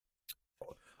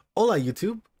Hola,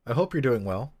 YouTube. I hope you're doing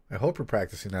well. I hope you're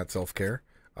practicing that self-care.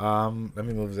 Let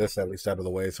me move this at least out of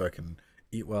the way so I can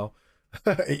eat well.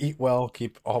 Eat well,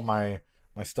 keep all my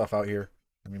stuff out here.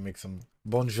 Let me make some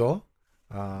bonjour.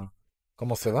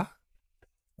 ¿Cómo se va?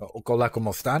 Hola,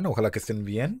 ¿cómo están? Ojalá que estén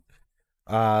bien.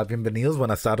 Bienvenidos,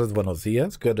 buenas tardes, buenos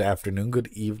días, good afternoon, good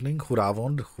evening,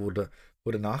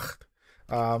 gute Nacht.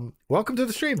 Welcome to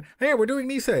the stream. Hey, we're doing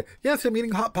Nise. Yes, I'm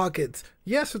eating Hot Pockets.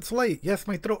 Yes, it's late. Yes,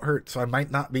 my throat hurts, so I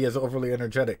might not be as overly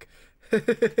energetic.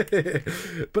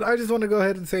 But I just want to go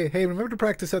ahead and say, hey, remember to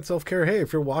practice that self-care. Hey,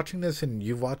 if you're watching this and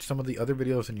you've watched some of the other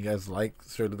videos and you guys like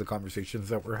sort of the conversations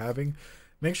that we're having,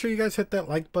 make sure you guys hit that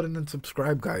like button and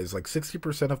subscribe, guys. Like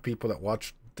 60% of people that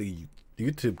watch the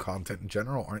YouTube content in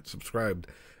general aren't subscribed,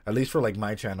 at least for like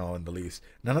my channel and the least.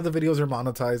 None of the videos are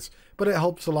monetized, but it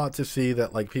helps a lot to see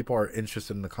that like people are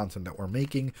interested in the content that we're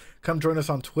making. Come join us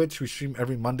on Twitch. We stream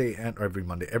every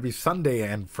Sunday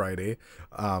and Friday.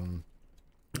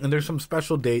 And there's some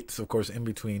special dates, of course, in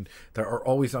between that are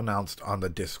always announced on the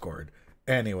Discord.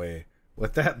 Anyway,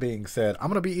 with that being said, I'm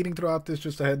gonna be eating throughout this,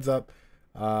 just a heads up.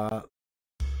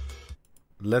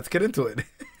 Let's get into it.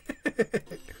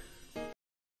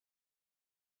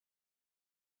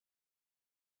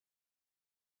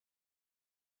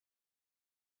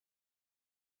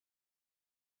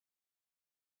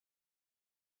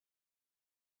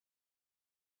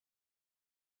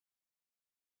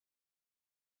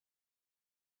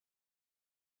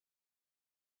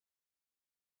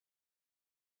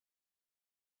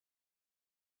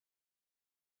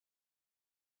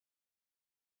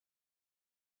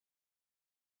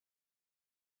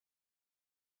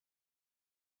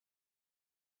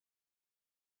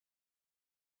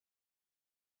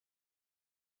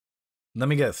 Let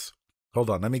me guess. Hold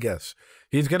on, let me guess.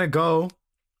 He's gonna go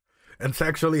and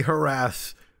sexually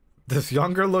harass this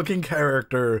younger looking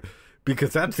character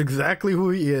because that's exactly who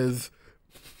he is.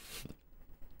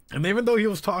 And even though he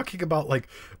was talking about like,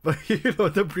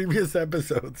 the previous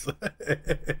episodes,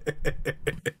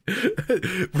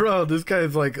 bro, this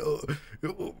guy's like,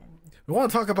 you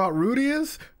want to talk about Rudy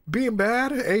is being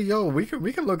bad? Hey, yo, we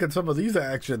can look at some of these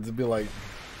actions and be like,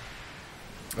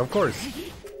 of course.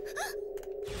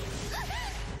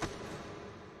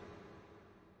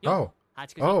 Oh,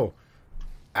 oh,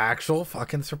 actual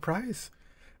fucking surprise.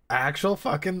 Actual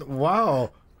fucking wow.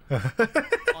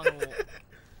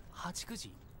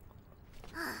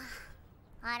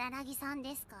 荒木さん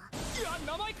ですか。いや、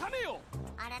名前かねよ。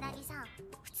荒木さん、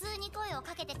普通に声を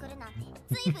かけてくるなんて、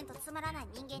随分とつまらない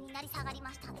人間になり下がり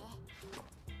ましたね。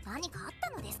何かあっ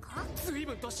たのですか？随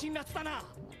分と辛辣だな。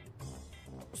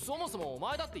そもそもお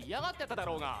前だって嫌がってただ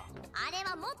ろうが。あれ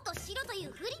はもっとしろとい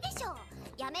うふりでしょう。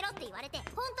やめろって言われて、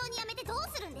本当にやめてどう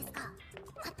するんですか？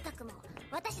まったくもう、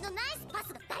私のナイスパ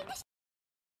スが台無し。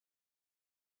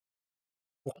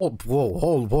 Whoa,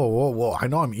 whoa, whoa, whoa, whoa. I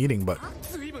know I'm eating, but.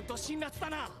 随分と辛辣だ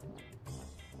な。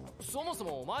そもそ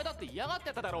もお前だって嫌がっ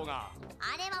てただろうが。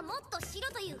あれはもっとしろ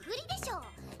というふりでしょう。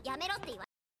やめろって言われ。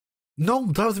No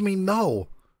does mean no.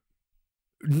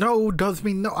 No does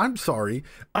mean no. I'm sorry.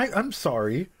 I'm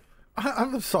sorry.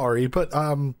 I'm sorry, but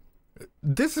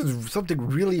this is something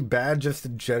really bad just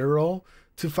in general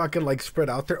to fucking like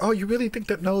spread out there. Oh, you really think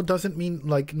that no doesn't mean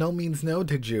like no means no,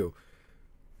 did you?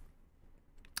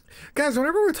 Guys,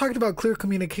 whenever we're talking about clear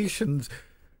communications,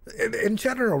 in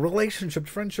general,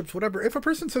 relationships, friendships, whatever, if a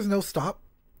person says no, stop,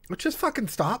 just fucking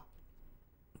stop.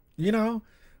 You know?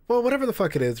 Well, whatever the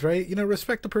fuck it is, right? You know,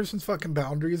 respect the person's fucking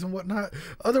boundaries and whatnot.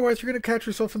 Otherwise, you're gonna catch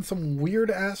yourself in some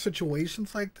weird-ass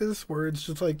situations like this where it's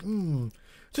just like,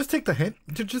 just take the hint.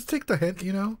 Just take the hint,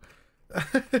 you know?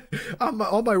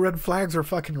 All my red flags are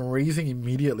fucking raising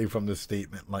immediately from this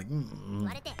statement. Like, 言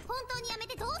われて、本当にやめ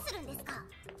てどうするんですか？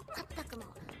まったくもう、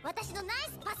私のナイ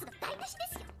スパスが台無しで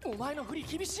すよ。お前の振り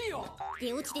厳しいよ。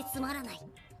出落ちでつまらない。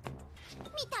み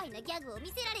たいなギャグを見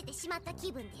せられてしまった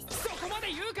気分です。そこまで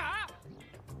言うか？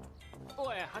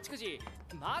おい、八九時、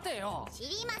待てよ。知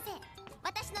りません。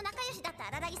私の仲良しだった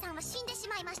荒木さんは死んでし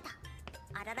まいました。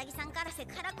荒木さんからセ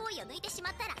クハラ行為を抜いてしま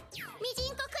ったら、ミジ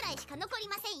ンコくらいしか残り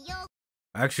ませんよ。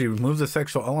 actually remove the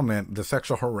sexual element, the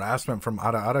sexual harassment from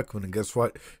Ara Arakun, and guess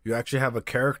what? You actually have a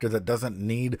character that doesn't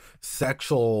need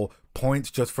sexual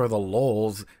points just for the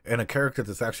lulz, and a character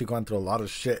that's actually gone through a lot of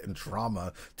shit and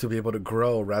trauma to be able to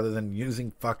grow, rather than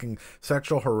using fucking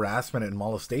sexual harassment and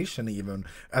molestation even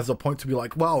as a point to be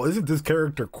like, wow, isn't this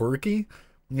character quirky?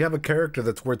 You have a character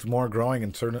that's worth more growing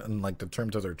in certain, like, the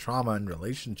terms of their trauma and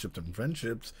relationships and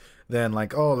friendships than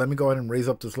like, oh, let me go ahead and raise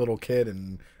up this little kid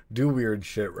and do weird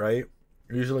shit, right?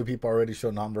 Usually people already show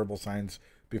nonverbal signs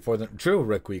before the true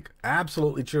Rick Week.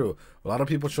 Absolutely true. A lot of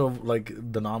people show like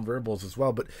the nonverbals as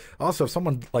well, but also if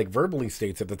someone like verbally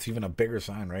states it, that's even a bigger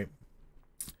sign, right?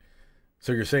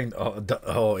 So you're saying,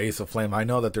 oh, Ace of Flame. I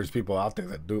know that there's people out there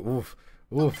that do. Oof,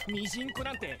 oof. ミジンコ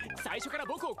なんて最初から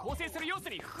僕を構成する要素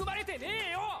に含まれてね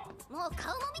えよ。もう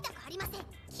顔も見たくありません。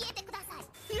消えてくださ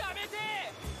い。やめて。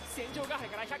戦場ヶ原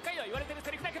から100回は言われてる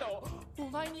セリフだけど、お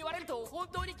前に言われると本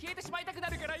当に消えてしまいたくな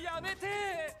るからやめて。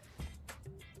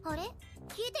あれ、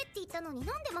消えてって言ったのに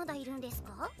なんでまだいるんです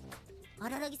か？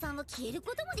荒木さんは消える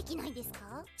こともできないんです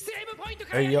か？セーブポイント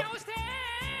からやり直して。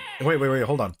Wait,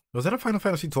 hold on. Was that a Final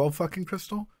Fantasy 12 fucking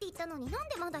crystal? って言ったのになん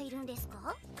でまだいるんです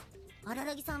か？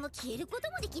荒木さんは消えるこ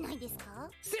ともできないんですか？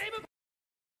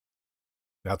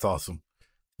 That's awesome.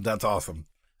 That's awesome.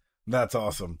 That's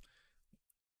awesome.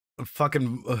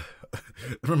 Fucking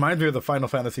reminds me of the Final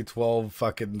Fantasy 12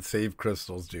 fucking save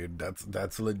crystals, dude.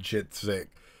 That's legit sick.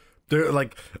 They're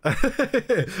like,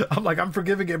 I'm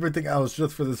forgiving everything else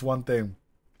just for this one thing.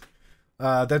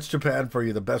 That's Japan for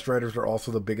you. The best writers are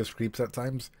also the biggest creeps at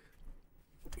times.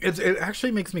 It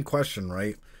actually makes me question,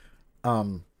 right?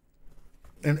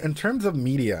 In terms of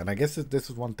media, and I guess this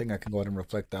is one thing I can go ahead and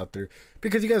reflect out there,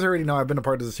 because you guys already know I've been a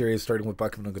part of the series, starting with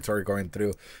Nisemonogatari going through.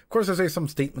 Of course, I say some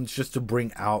statements just to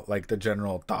bring out like the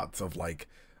general thoughts of like,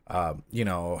 how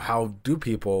would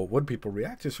people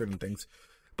react to certain things.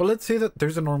 But let's say that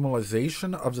there's a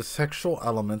normalization of the sexual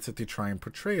elements that they try and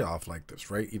portray off like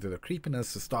this, right? Either the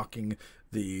creepiness, the stalking,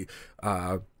 the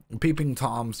peeping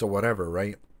toms, or whatever,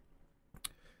 right?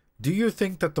 Do you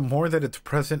think that the more that it's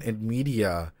present in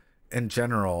media in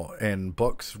general, in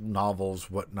books,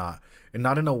 novels, whatnot, and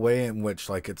not in a way in which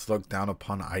like it's looked down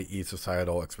upon, i.e.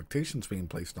 societal expectations being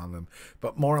placed on them,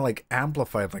 but more like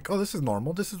amplified, like, oh, this is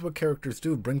normal, this is what characters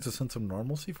do, it brings a sense of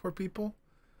normalcy for people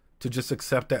to just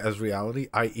accept that as reality,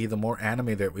 i.e. the more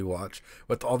anime that we watch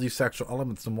with all these sexual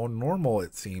elements, the more normal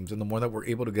it seems, and the more that we're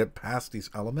able to get past these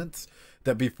elements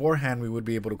that beforehand we would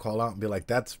be able to call out and be like,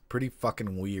 that's pretty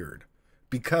fucking weird.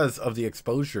 Because of the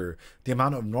exposure, the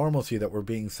amount of normalcy that we're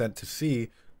being sent to see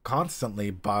constantly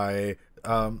by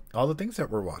all the things that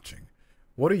we're watching.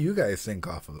 What do you guys think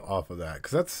off of that?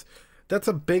 Because that's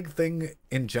a big thing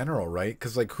in general, right?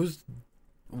 Because like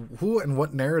who and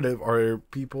what narrative are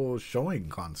people showing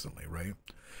constantly, right?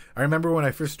 I remember when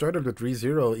I first started with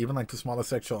ReZero, even like the smallest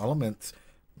sexual elements,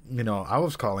 I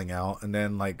was calling out, and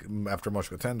then like after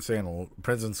Moshiko Tensei and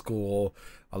Prison School,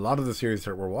 a lot of the series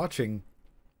that we're watching,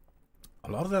 a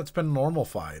lot of that's been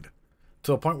normalified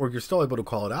to a point where you're still able to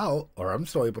call it out, or I'm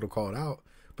still able to call it out,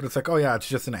 but it's like, oh yeah, it's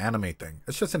just an anime thing.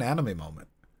 It's just an anime moment.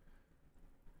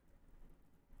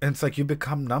 And it's like you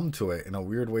become numb to it in a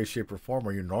weird way, shape, or form,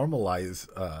 where you normalize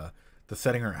the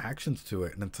setting or actions to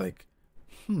it. And it's like,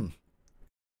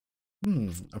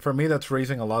 For me, that's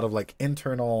raising a lot of like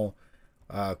internal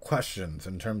questions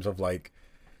in terms of like,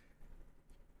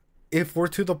 if we're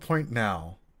to the point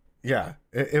now,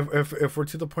 if we're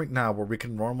to the point now where we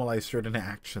can normalize certain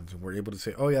actions and we're able to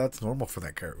say, oh yeah, that's normal for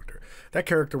that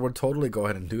character would totally go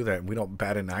ahead and do that, and we don't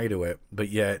bat an eye to it. But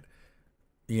yet,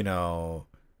 in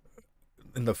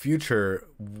the future,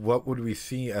 what would we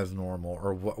see as normal,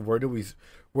 or where do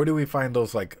we find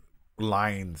those like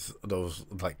lines, those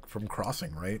like from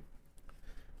crossing, right?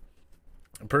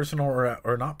 Personal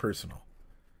or not personal?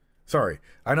 Sorry,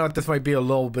 I know this might be a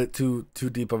little bit too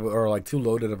deep of or like too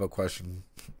loaded of a question,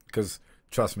 because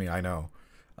trust me, I know.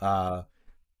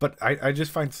 But I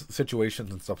just find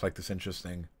situations and stuff like this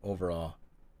interesting overall.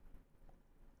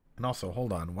 And also,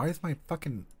 hold on, why is my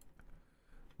fucking...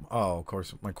 Oh, of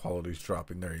course, my quality's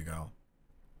dropping. There you go.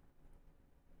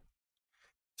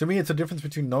 To me, it's a difference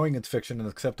between knowing it's fiction and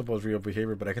acceptable as real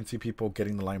behavior, but I can see people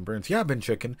getting the line burns. Yeah, I've been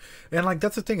chicken. And, like,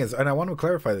 that's the thing is, and I want to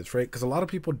clarify this, right? Because a lot of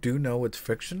people do know it's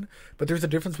fiction, but there's a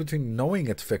difference between knowing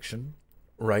it's fiction,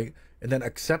 right? And then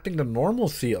accepting the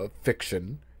normalcy of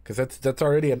fiction, because that's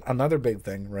already another big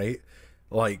thing, right?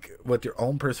 Like, with your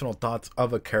own personal thoughts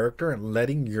of a character and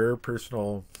letting your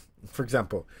personal... For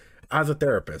example, as a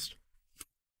therapist,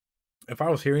 if I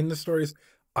was hearing the stories,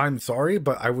 I'm sorry,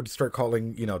 but I would start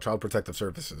calling, Child Protective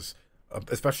Services,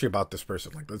 especially about this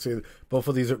person. Like, let's say both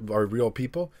of these are real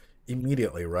people,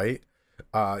 immediately, right?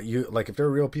 You like, if they're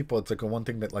real people, it's like a one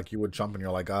thing that like you would jump and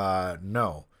you're like,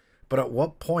 no. But at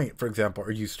what point, for example,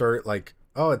 are you start like,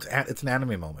 oh, it's an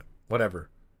anime moment, whatever.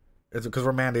 It's because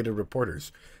we're mandated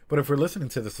reporters. But if we're listening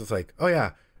to this, it's like, oh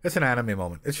yeah, it's an anime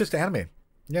moment. It's just anime.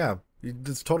 Yeah,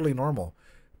 it's totally normal.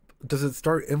 Does it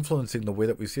start influencing the way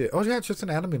that we see it? Oh yeah, it's just an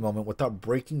anime moment, without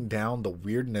breaking down the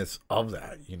weirdness of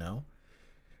that,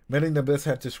 Many of the Abyss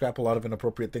had to scrap a lot of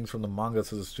inappropriate things from the manga,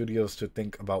 so the studios to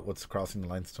think about what's crossing the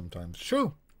lines sometimes.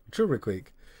 True, Rick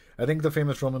Week. I think the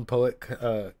famous Roman poet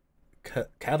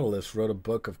Catalyst wrote a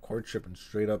book of courtship and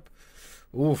straight up,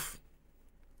 oof.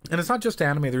 And it's not just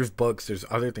anime. There's books. There's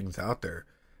other things out there.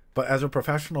 But as a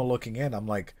professional looking in, I'm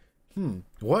like,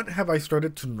 what have I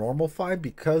started to normalize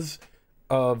because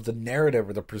of the narrative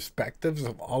or the perspectives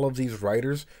of all of these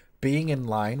writers being in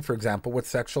line, for example, with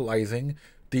sexualizing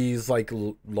these like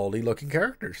lowly looking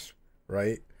characters,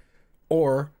 right?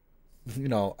 Or, you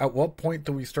know, at what point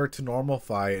do we start to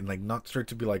normalize and like not start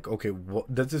to be like, okay,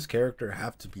 what does this character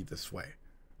have to be this way,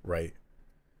 right?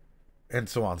 And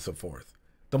so on and so forth.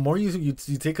 The more you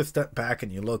take a step back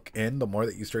and you look in, the more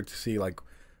that you start to see like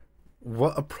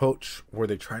what approach were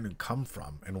they trying to come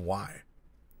from and why,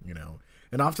 you know.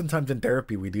 And oftentimes in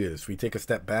therapy we do this. We take a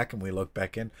step back and we look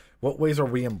back in. What ways are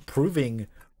we improving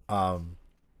our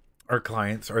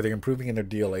clients? Are they improving in their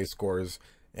DLA scores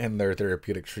and their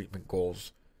therapeutic treatment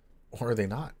goals, or are they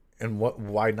not? And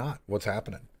why not? What's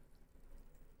happening?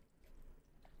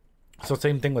 So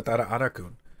same thing with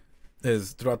Arakun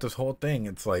is throughout this whole thing.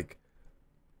 It's like,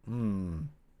 I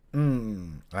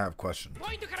have questions.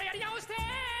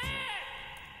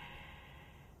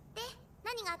 で、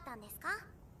何があったんですか？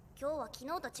今日は昨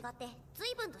日と違って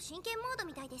随分と真剣モード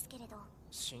みたいですけれど。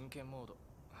真剣モード。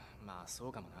まあそ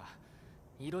うかもな。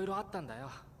いろいろあったんだよ。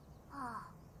はあ、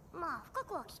まあ深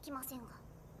くは聞きませんが。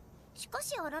しか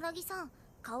し荒木さん、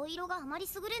顔色があまり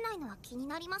優れないのは気に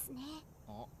なりますね。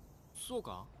あ、そう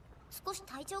か？少し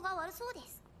体調が悪そうで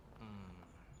す。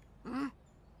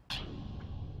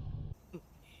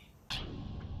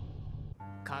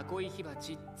囲い火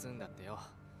鉢っつんだってよ。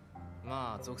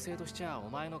まあ属性としちゃお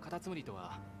前のカタツムリと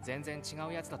は全然違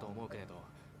うやつだと思うけれど、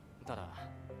ただ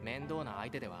面倒な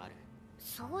相手ではある。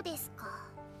そうですか。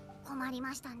困り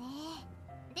ましたね。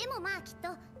でもまあきっと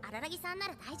荒木さんな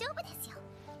ら大丈夫ですよ。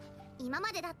今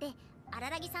までだって荒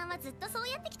木さんはずっとそう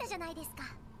やってきたじゃないですか。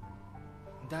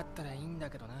だったらいいんだ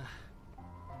けどな。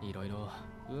いろいろ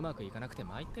うまくいかなくて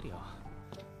参ってるよ。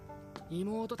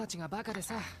妹たちがバカで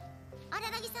さ。荒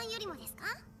木さんよりもですか？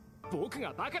僕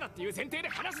がバカだっていう前提で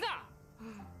話すな。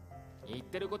言っ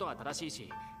てることは正しい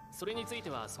し、それについて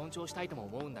は尊重したいとも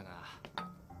思うんだが、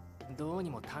どうに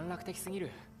も短絡的すぎ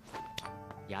る。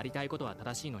やりたいことは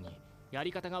正しいのにや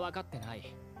り方が分かってな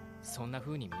い、そんな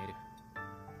風に見える。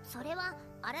それは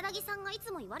荒木さんがい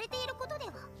つも言われていることで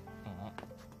は。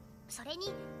それ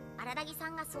に荒木さ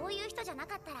んがそういう人じゃな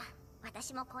かったら、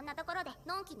私もこんなところで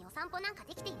のんきにお散歩なんか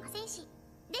できていませんし。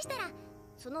でしたら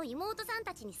その妹さん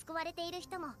たちに救われている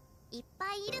人もいっ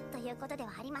ぱいいるということで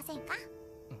はありませんか？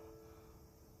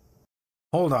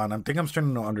 Hold on, I think I'm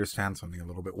starting to understand something a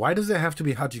little bit. Why does it have to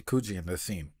be Hachikuji in this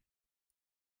scene?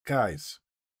 Guys,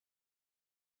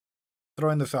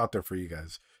 throwing this out there for you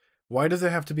guys. Why does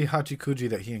it have to be Hachikuji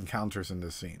that he encounters in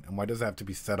this scene? And why does it have to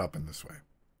be set up in this way?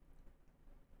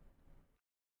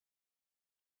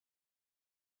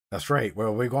 That's right.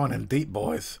 Well, we're going in deep,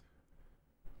 boys.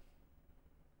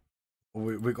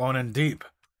 We're going in deep.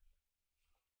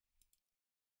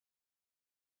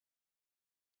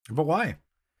 But why?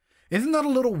 Isn't that a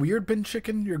little weird, Bin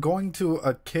Chicken? You're going to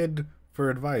a kid for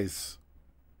advice.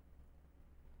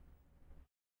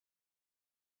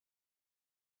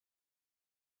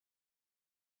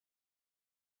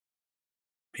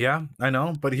 Yeah, I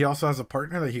know, but he also has a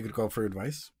partner that he could go for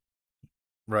advice.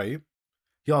 Right?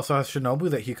 He also has Shinobu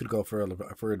that he could go for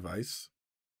advice.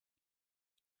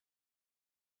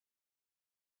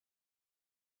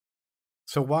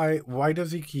 So why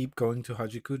does he keep going to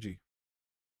Hachikuji?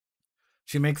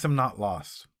 She makes him not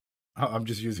lost. I'm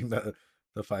just using the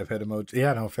 5-head emoji.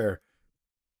 Yeah, no, fair.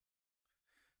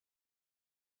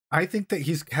 I think that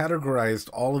he's categorized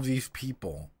all of these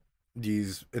people,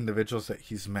 these individuals that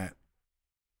he's met.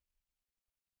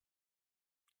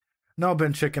 No,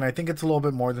 Ben Chicken, I think it's a little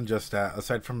bit more than just that.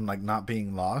 Aside from like not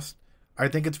being lost, I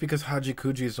think it's because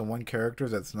Hachikuji is the one character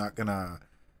that's not gonna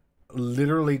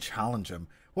literally challenge him.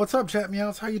 What's up, Chat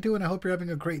Meows? How you doing? I hope you're having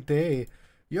a great day.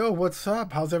 Yo, what's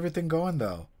up? How's everything going,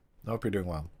 though? I hope you're doing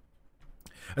well.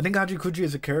 I think Hachikuji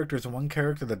as a character is the one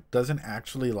character that doesn't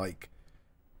actually, like,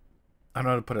 I don't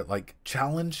know how to put it, like,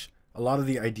 challenge a lot of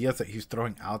the ideas that he's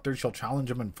throwing out there. She'll challenge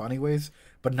him in funny ways,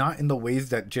 but not in the ways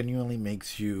that genuinely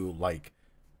makes you, like,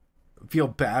 feel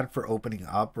bad for opening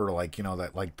up, or, like, you know,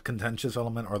 that, like, contentious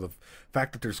element, or the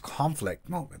fact that there's conflict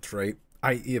moments, right?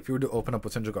 I.e., if you were to open up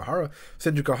with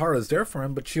Senju is there for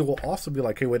him, but she will also be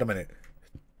like, hey, wait a minute.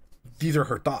 These are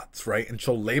her thoughts, right? And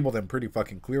she'll label them pretty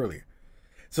fucking clearly.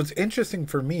 So it's interesting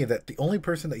for me that the only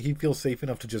person that he feels safe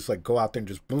enough to just, like, go out there and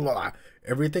just blah, blah, blah,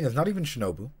 everything is not even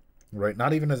Shinobu, right?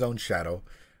 Not even his own shadow.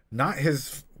 Not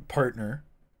his partner,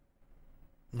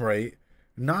 right?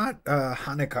 Not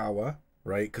Hanekawa,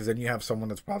 right? Because then you have someone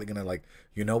that's probably gonna like,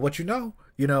 what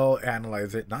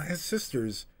analyze it. Not his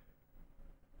sisters,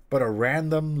 but a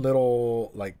random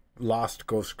little like lost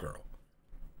ghost girl.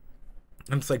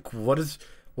 And it's like, what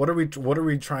are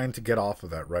we trying to get off of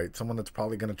that, right? Someone that's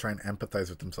probably gonna try and empathize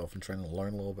with himself and trying to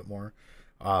learn a little bit more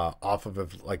off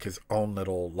of like his own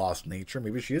little lost nature.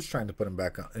 Maybe she is trying to put him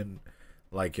back in,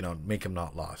 like, make him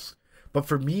not lost. But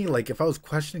for me, like, if I was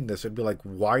questioning this, it'd be like,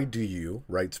 why do you,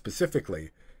 right,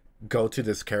 specifically go to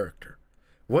this character?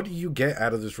 What do you get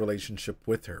out of this relationship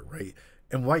with her, right?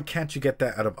 And why can't you get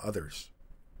that out of others?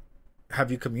 Have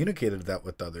you communicated that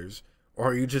with others?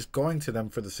 Or are you just going to them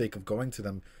for the sake of going to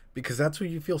them because that's who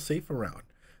you feel safe around?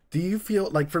 Do you feel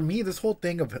like, for me, this whole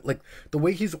thing of like the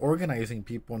way he's organizing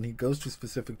people and he goes to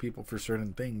specific people for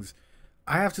certain things,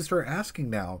 I have to start asking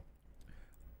now,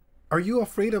 are you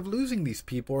afraid of losing these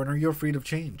people, and are you afraid of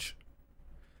change?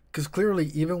 Because clearly,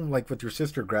 even like with your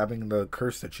sister grabbing the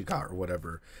curse that she got or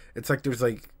whatever, it's like there's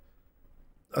like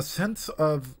a sense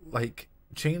of like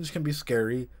change can be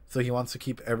scary. So he wants to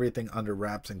keep everything under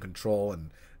wraps and control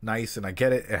and nice. And I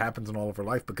get it. It happens in all of our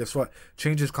life. But guess what?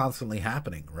 Change is constantly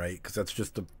happening, right? Because that's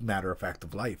just the matter of fact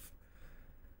of life.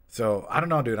 So, I don't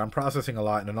know, dude. I'm processing a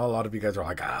lot. And I know a lot of you guys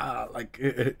are like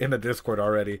in the Discord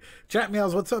already. Chat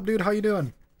Meows, what's up, dude? How you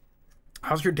doing?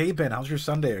 How's your day been? How's your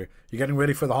Sunday? You getting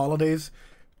ready for the holidays?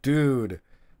 Dude.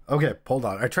 Okay, hold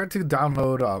on. I tried to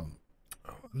download, I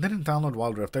didn't download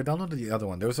Wild Rift. I downloaded the other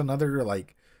one. There was another,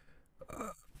 like,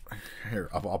 here,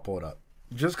 I'll pull it up.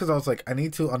 Just because I was like, I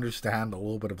need to understand a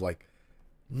little bit of, like,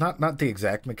 not the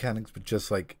exact mechanics, but just,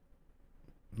 like,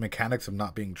 mechanics of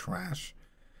not being trash.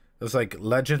 It was, like,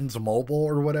 Legends Mobile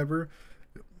or whatever.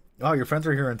 Oh, your friends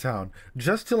are here in town.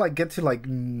 Just to, like, get to, like,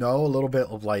 know a little bit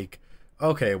of, like,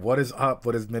 okay, what is up?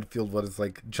 What is midfield? What is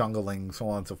like jungling? So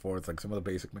on and so forth. Like some of the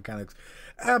basic mechanics.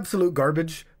 Absolute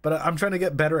garbage. But I'm trying to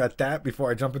get better at that before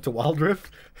I jump into Wild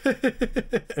Rift.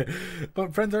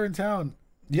 But friends are in town.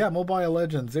 Yeah, Mobile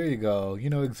Legends. There you go. You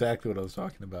know exactly what I was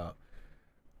talking about.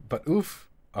 But oof.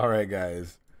 Alright,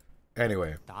 guys.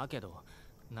 Anyway. だけど、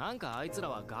なんかあいつら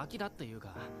はガキだっていうか、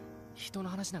人の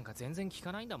話なんか全然聞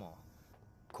かないんだもん。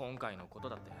今回のこと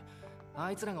だって、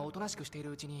あいつらがおとなしくしてい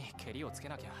るうちにケリをつけ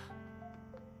なきゃ。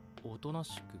おとな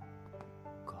し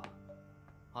くか。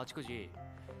八九時、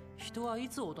人はい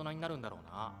つ大人になるんだろう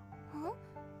な。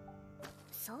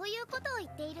そういうことを言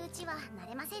っているうちはな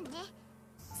れませんね。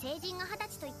成人が20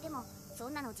歳といってもそ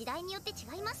んなの時代によって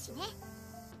違いますしね。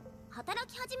働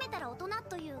き始めたら大人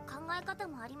という考え方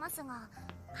もありますが、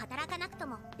働かなくと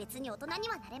も別に大人に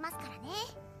はなれますからね。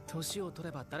年を取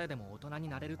れば誰でも大人に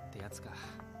なれるってやつか。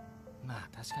まあ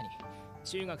確かに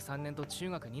中学3年と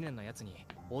中学2年のやつに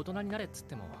大人になれっつっ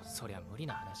てもそりゃ無理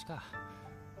な話か。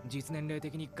実年齢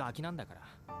的にガキなんだから。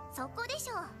そこでし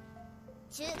ょう。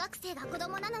中学生が子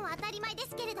供なのは当たり前で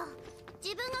すけれど、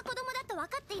自分が子供だと分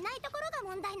かっていないところ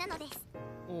が問題なのです。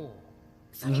おお。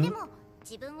それでも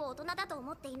自分を大人だと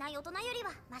思っていない大人より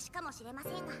はマシかもしれませ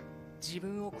んが。自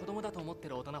分を子供だと思って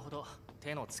る大人ほど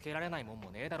手のつけられないもんも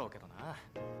ねえだろうけどな。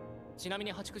ちなみ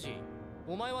に八九時、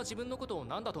お前は自分のことを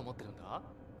何だと思ってるんだ？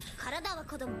体は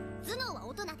子供、頭脳は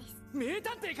大人です。名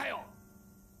探偵かよ。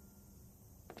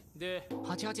で、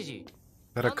八八時。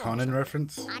That a Conan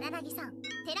reference? 荒木さん、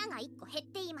寺が1個減っ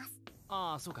ています。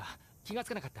ああ、そうか。気がつ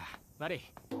かなかった。悪い。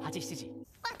八七時。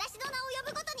私の名を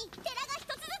呼ぶごとに寺が一つ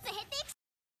ずつ減っていく。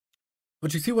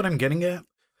But you see what I'm getting at?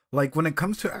 Like, when it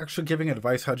comes to actually giving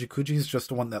advice, Hajikuji is just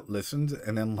the one that listens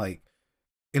and then, like,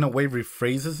 in a way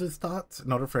rephrases his thoughts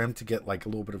in order for him to get, like, a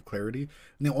little bit of clarity.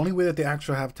 And the only way that they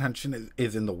actually have tension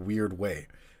is in the weird way.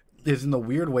 Is in the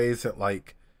weird ways that,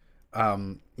 like,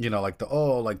 like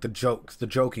the jokes, the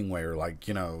joking way, or, like,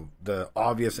 the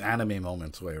obvious anime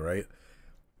moments way, right?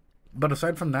 But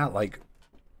aside from that, like,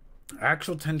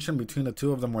 actual tension between the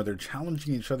two of them where they're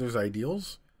challenging each other's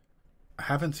ideals, I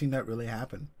haven't seen that really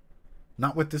happen.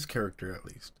 Not with this character, at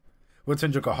least. With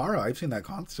Senjukahara, I've seen that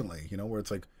constantly, where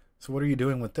it's like, so what are you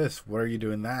doing with this? What are you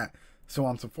doing that? So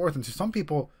on and so forth. And to some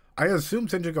people, I assume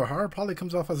Senjukahara probably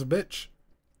comes off as a bitch.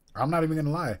 I'm not even going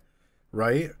to lie.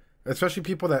 Right? Especially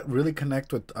people that really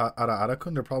connect with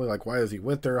Ara-Ara-kun. They're probably like, why is he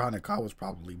with her? Hanekawa's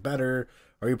probably better.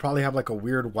 Or you probably have like a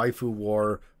weird waifu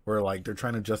war where like they're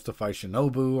trying to justify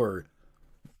Shinobu or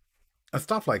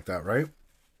stuff like that, right?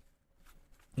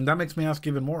 And that makes me ask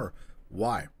even more,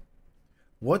 why?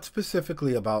 What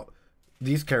specifically about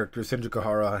these characters,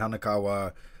 Senjukahara,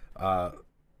 Hanekawa,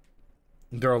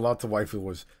 there are lots of waifu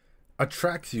wars,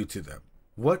 attracts you to them?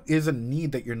 What is a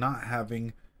need that you're not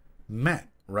having met,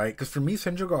 right? Because for me,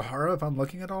 Senjukahara, if I'm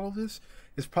looking at all of this,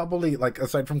 is probably, like,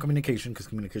 aside from communication, because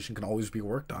communication can always be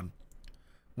worked on,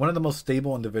 one of the most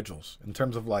stable individuals in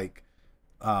terms of, like,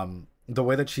 the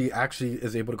way that she actually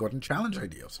is able to go ahead and challenge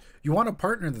ideals. You want a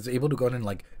partner that's able to go ahead and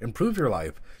like improve your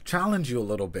life, challenge you a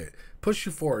little bit, push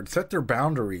you forward, set their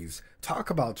boundaries, talk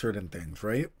about certain things,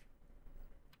 right?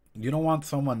 You don't want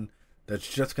someone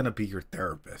that's just going to be your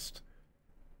therapist.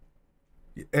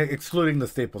 Excluding the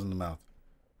staples in the mouth.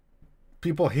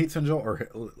 People hate Sinjo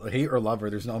or hate or love her.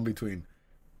 There's no in between.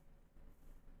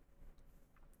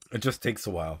 It just takes a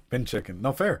while. Bin chicken.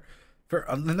 No, fair. Fair.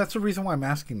 And that's the reason why I'm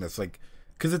asking this. Like,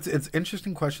 because it's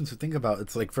interesting questions to think about.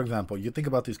 It's like, for example, you think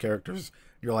about these characters,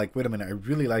 you're like, wait a minute, I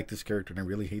really like this character and I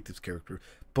really hate this character.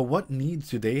 But what needs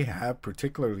do they have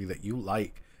particularly that you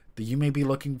like, that you may be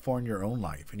looking for in your own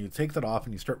life? And you take that off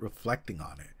and you start reflecting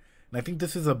on it. And I think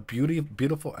this is a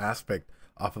beautiful aspect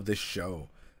off of this show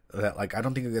that, like, I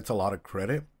don't think it gets a lot of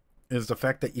credit, is the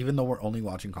fact that even though we're only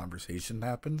watching conversation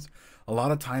happens, a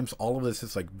lot of times all of this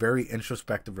is like very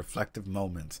introspective, reflective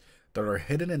moments that are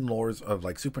hidden in lores of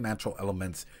like supernatural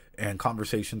elements and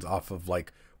conversations off of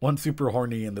like one super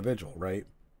horny individual, right?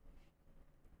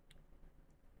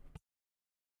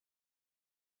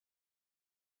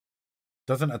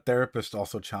 Doesn't a therapist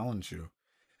also challenge you?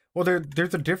 Well,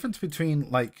 there's a difference between,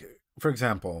 like, for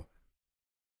example,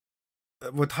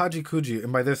 with Haji Kuji,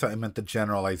 and by this I meant the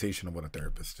generalization of what a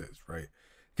therapist is, right?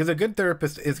 Because a good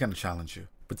therapist is going to challenge you.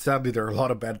 But sadly, there are a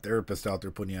lot of bad therapists out there,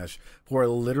 Punyash, who are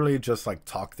literally just like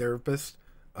talk therapists,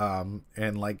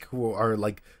 and like who are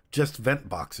like just vent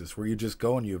boxes where you just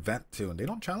go and you vent to, and they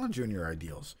don't challenge you in your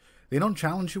ideals. They don't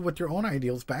challenge you with your own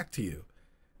ideals back to you.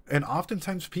 And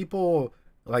oftentimes people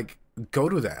like go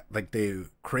to that, like they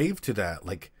crave to that,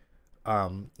 like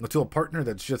to a partner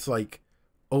that's just like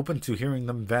open to hearing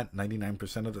them vent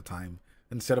 99% of the time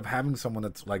instead of having someone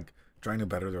that's like trying to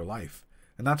better their life.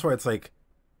 And that's why it's like,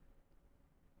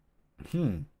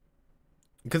 hmm,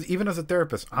 because even as a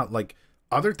therapist, like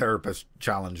other therapists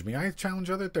challenge me, I challenge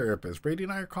other therapists. Brady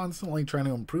and I are constantly trying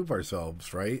to improve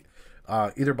ourselves, right?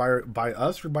 Either by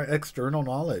us or by external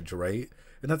knowledge, right?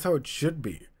 And that's how it should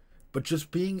be. But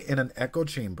just being in an echo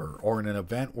chamber or in an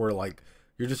event where like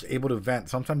you're just able to vent,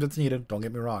 sometimes it's needed, don't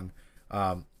get me wrong,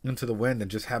 into the wind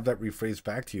and just have that rephrased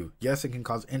back to you. Yes, it can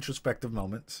cause introspective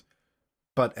moments,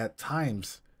 but at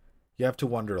times you have to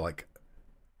wonder like,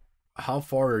 how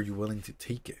far are you willing to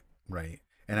take it, right?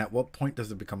 And at what point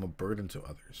does it become a burden to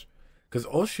others? Because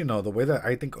Oshino, the way that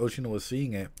I think Oshino was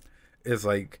seeing it, is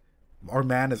like our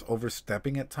man is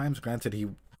overstepping at times. Granted,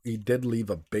 he did leave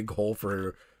a big hole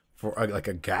for like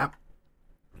a gap,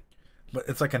 but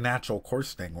it's like a natural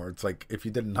course thing where it's like if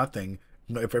you did nothing,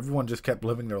 if everyone just kept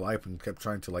living their life and kept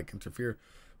trying to like interfere,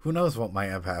 who knows what might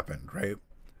have happened, right?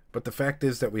 But the fact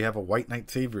is that we have a white knight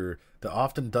savior that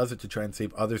often does it to try and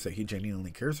save others that he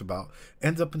genuinely cares about,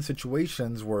 ends up in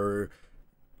situations where,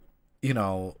 you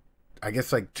know, I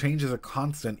guess like change is a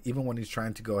constant even when he's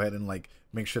trying to go ahead and like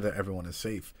make sure that everyone is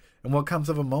safe. And what comes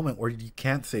of a moment where you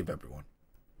can't save everyone?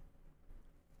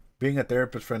 Being a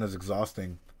therapist friend is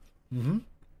exhausting. Mm-hmm.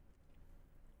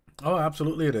 Oh,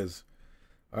 absolutely it is.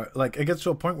 Like it gets to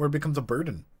a point where it becomes a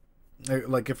burden.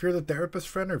 Like if you're the therapist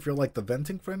friend or if you're like the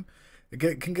venting friend,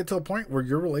 can get to a point where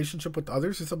your relationship with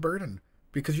others is a burden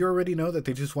because you already know that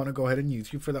they just want to go ahead and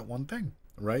use you for that one thing,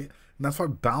 right? And that's why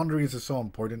boundaries are so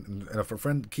important. And if a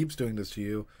friend keeps doing this to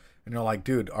you, and you're like,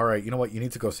 dude, all right, you know what, you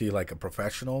need to go see like a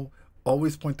professional.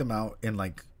 Always point them out and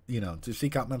like to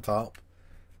seek out mental help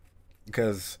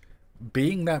because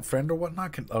being that friend or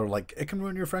whatnot can or like it can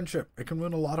ruin your friendship. It can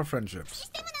ruin a lot of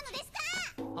friendships.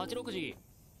 86時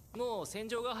もう戦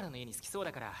場ヶ原の家に着きそう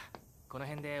だからこの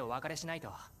辺でお別れしないと。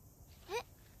え、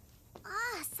あ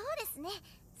あ、そうですね。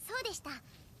そうでした。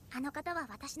あの方は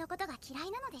私のことが嫌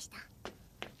いなのでした。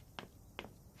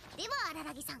では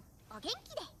荒木さん、お元気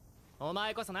で。お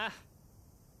前こそな。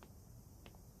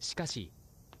しかし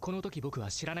この時僕は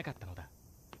知らなかったのだ。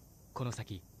この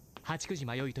先八九時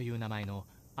迷いという名前の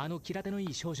あの気立てのい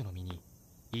い少女の身に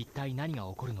一体何が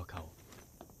起こるのかを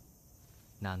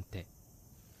なんて。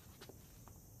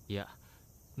いや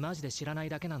マジで知らない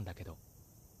だけなんだけど。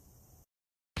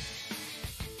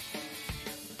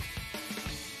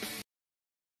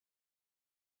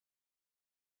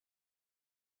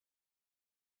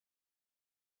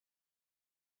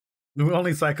We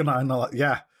only psychoanalyze.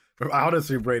 Yeah,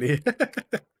 honestly, Brady.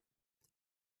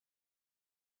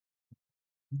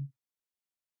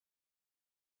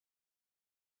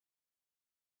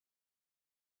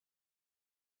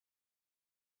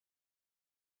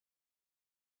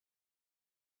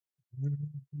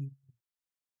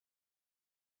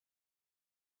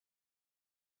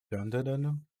 Dun, dun, dun,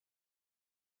 dun.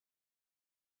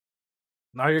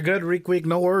 No, you're good. Reek week,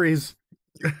 no worries.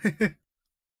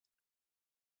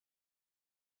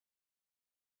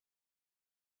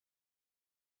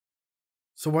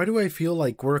 So why do I feel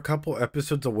like we're a couple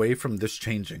episodes away from this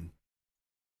changing?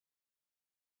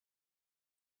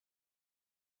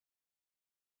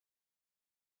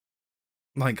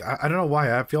 Like, I don't know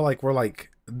why. I feel like we're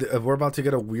about to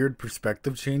get a weird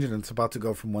perspective change and it's about to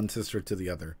go from one sister to the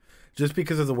other. Just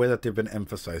because of the way that they've been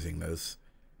emphasizing this.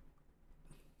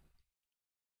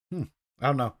 I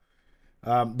don't know.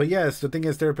 But yes, the thing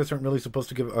is, therapists aren't really supposed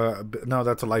to give. No,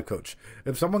 that's a life coach.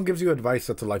 If someone gives you advice,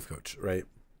 that's a life coach, right?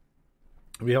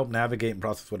 We help navigate and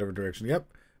process whatever direction. Yep,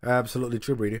 absolutely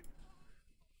true, Brady.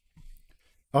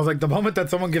 I was like, the moment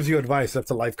that someone gives you advice, that's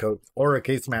a life coach or a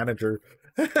case manager.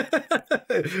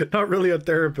 Not really a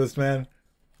therapist, man.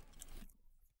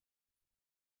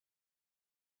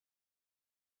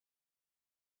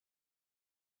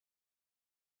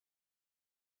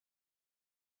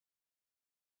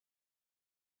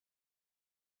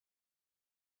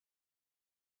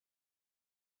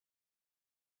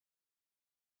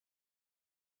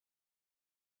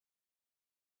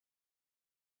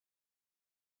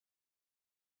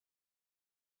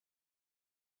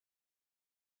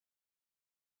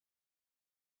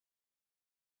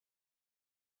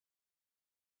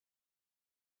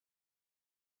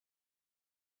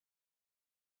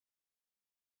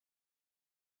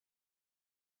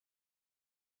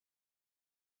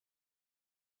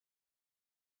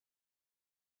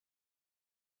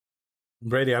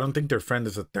 Brady, I don't think their friend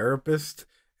is a therapist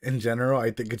in general.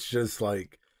 I think it's just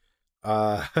like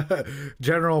uh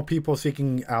general people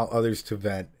seeking out others to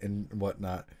vent and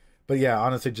whatnot. But yeah,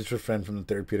 honestly, just refrain from the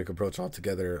therapeutic approach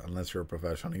altogether unless you're a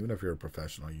professional. Even if you're a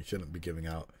professional, you shouldn't be giving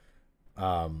out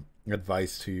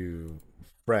advice to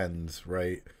friends,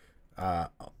 right? Uh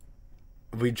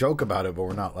we joke about it, but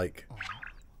we're not like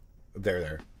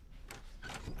there.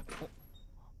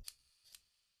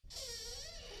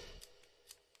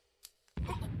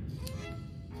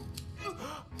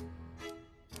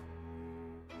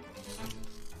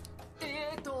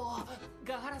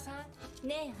 ガハラさん。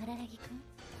ねえ荒木くん、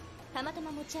たまた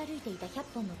ま持ち歩いていた100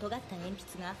本の尖った鉛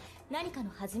筆が何かの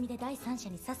弾みで第三者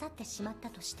に刺さってしまった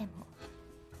としても、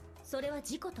それは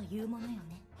事故というものよ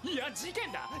ね。いや事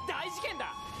件だ、大事件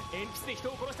だ。鉛筆で人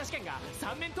を殺した試験が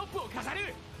3面トップを飾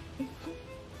る。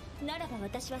ならば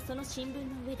私はその新聞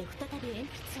の上で再び鉛筆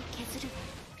を削る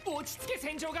わ。落ち着け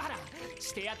戦場ガハラ。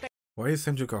してやった。 Why is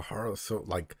Senju Gahara so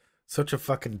like such a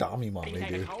fucking dummy mommy, みた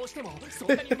いな dude? 顔してもそん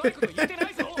なにうまいこと言ってな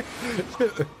いぞ。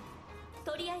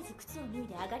とりあえず靴を脱い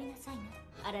で上がりなさいな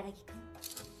荒木くん。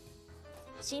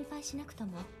心配しなくと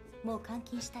ももう監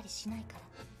禁したりしないか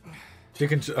ら。 She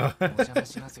can お邪魔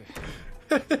します。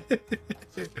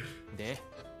で、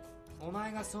お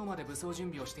前がそうまで武装準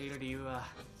備をしている理由は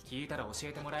聞いたら教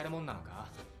えてもらえるもんなのか。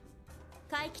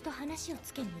海域と話を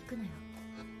つけに行くのよ。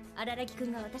荒木く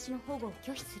んが私の保護を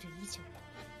拒否する以上、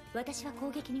私は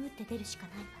攻撃に打って出るしか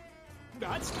ない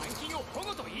わ。拉致監禁を保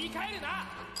護と言い換えるな。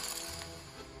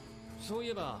そうい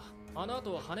えばあの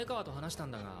後羽川と話した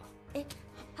んだが。え、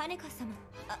羽川様。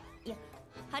あ、いや、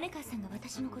羽川さんが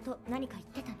私のこと何か言っ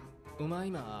てたの？お前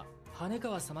今羽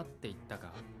川様って言った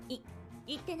か？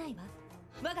言ってないわ。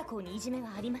我が校にいじめ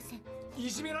はありません。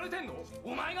いじめられてんの？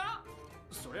お前が？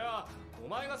そりゃお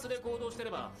前が素で行動して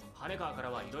れば羽川から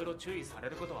はいろいろ注意され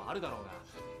ることはあるだろうが、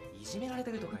いじめられ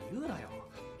てるとか言うなよ。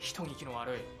人聞きの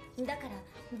悪い。だから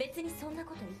別にそんな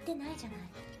こと言ってないじゃない。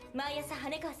毎朝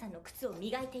羽川さんの靴を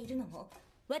磨いているのも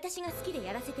私が好きで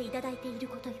やらせていただいている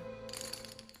ことよ。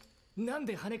なん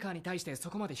で羽川に対してそ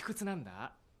こまで卑屈なん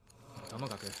だ？とも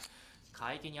かく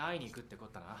海域に会いに行くってこ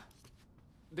ったな。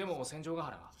でも戦場ヶ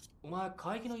原、お前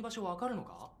海域の居場所わかるの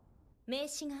か？名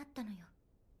刺があったのよ。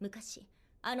昔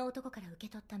あの男から受け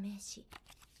取った名刺。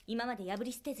今まで破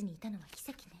り捨てずにいたのは奇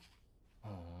跡ね。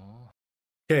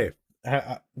Okay.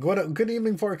 Good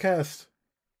evening forecast.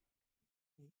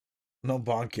 No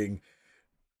bonking.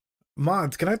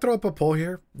 Mods, can I throw up a poll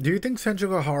here? Do you think Senju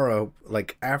Gahara,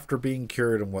 like after being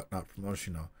cured and whatnot from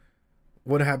Oshino,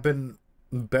 would have been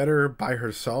better by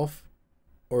herself,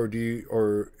 or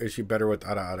is she better with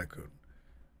Ara-kun?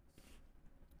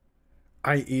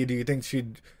 I.e., do you think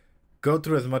she'd go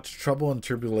through as much trouble and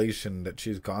tribulation that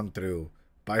she's gone through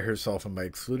by herself and by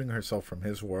excluding herself from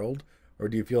his world, or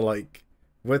do you feel like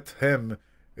with him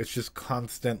it's just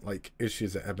constant like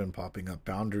issues that have been popping up,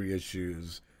 boundary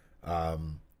issues,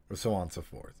 or so on and so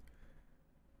forth?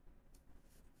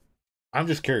 I'm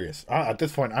just curious. At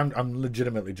this point, I'm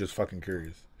legitimately just fucking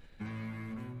curious.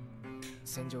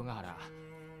 戦場ヶ原、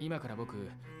今から僕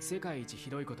世界一ひ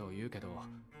どいことを言うけど、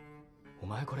お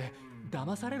前これ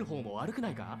騙される方も悪くな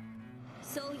いか？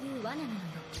そういう罠なのよ。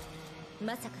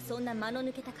まさかそんな間の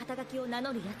抜けた肩書きを名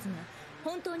乗るやつが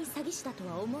本当に詐欺師だと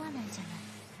は思わないじゃない。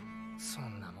そ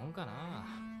んなもんかな。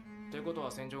ってこと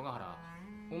は戦場ヶ原、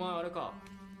お前あれか、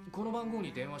この番号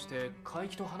に電話して海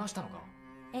域と話したのか？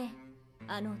ええ、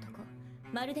あの男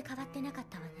まるで変わってなかっ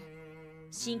たわね。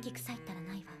新規臭いったら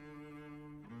ないわ。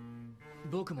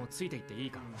僕もついて行っていい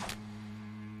か？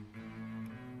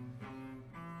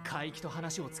海域と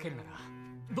話をつけるなら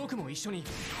僕も一緒に。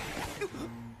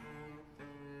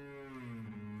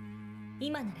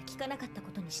今なら聞かなかった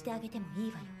ことにしてあげてもい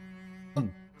いわよ。う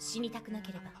ん。死にたくな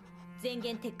ければ前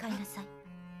言撤回なさい。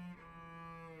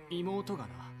妹がな、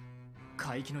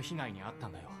海域の被害に遭った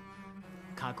んだよ。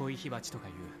囲い火鉢とか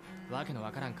いうわけの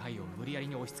わからん回を無理やり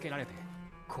に押し付けられて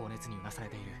高熱にうなされ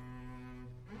ている。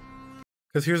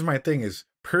 Because here's my thing is,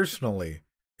 personally,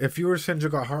 if you were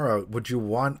Senjugahara, would you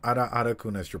want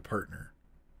Ara-Kun as your partner?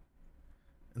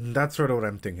 And that's sort of what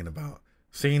I'm thinking about.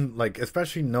 Seeing, like,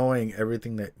 especially knowing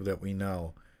everything that we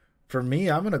know. For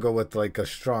me, I'm going to go with, like, a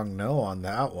strong no on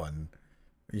that one.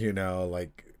 You know,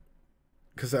 like,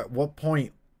 because at what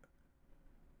point...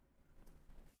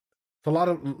 It's a lot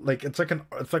of, like, it's like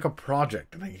a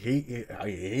project. And I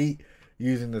hate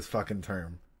using this fucking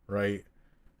term, right?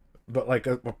 But like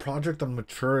a project on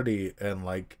maturity and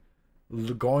like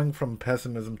going from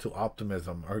pessimism to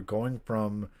optimism, or going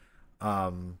from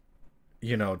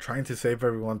you know, trying to save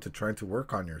everyone to trying to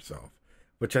work on yourself,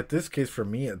 which at this case for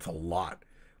me it's a lot.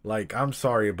 Like, I'm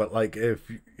sorry, but like, if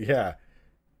yeah,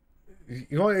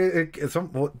 you know, it's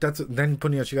some, well, that's then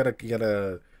Punya, you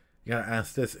gotta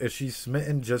ask this: is she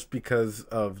smitten just because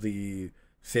of the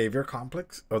savior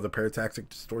complex or the parataxic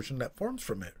distortion that forms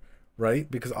from it?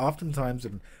 Right? Because oftentimes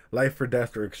in life or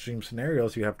death or extreme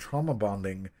scenarios, you have trauma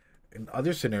bonding in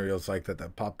other scenarios like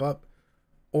that pop up.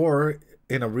 Or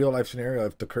in a real life scenario,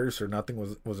 if the curse or nothing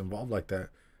was involved like that,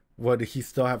 would he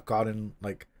still have caught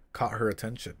her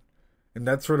attention? And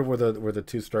that's sort of where the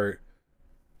two start.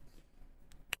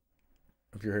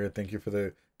 If you're here, thank you for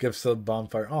the gift sub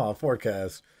bonfire. Oh,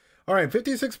 forecast. All right,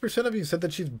 56% of you said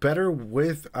that she's better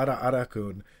with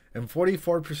Ara-Kun, and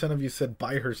 44% of you said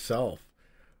by herself.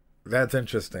 That's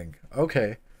interesting.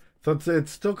 Okay. So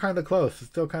it's still kind of close.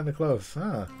 It's still kind of close.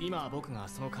 Huh. 今は僕が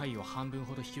その回を半分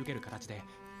ほど引き受ける形で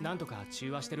なんとか中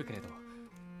和してるけれど、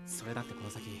それだってこの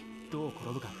先どう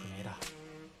転ぶか不明だ。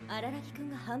荒木く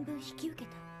んが半分引き受け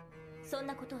た。そん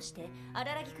なことをして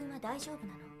荒木くんは大丈夫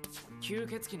なの？吸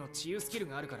血鬼の治癒スキル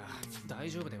があるから大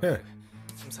丈夫ではある。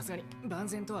さすがに万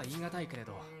全とは言い難いけれ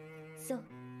ど。そう。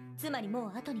つまり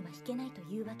もう後には引けないと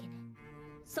いうわけね。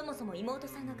そもそも妹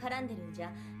さんが絡んでるんじ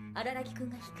ゃ荒木くん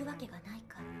が引くわけがない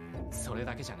から。それ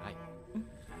だけじゃない。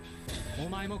お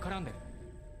前も絡んでる。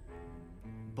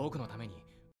僕のために。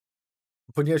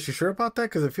But yeah, you sure about that?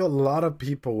 Because I feel a lot of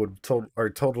people are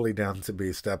totally down to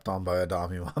be stepped on by a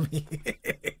Dami Mommy.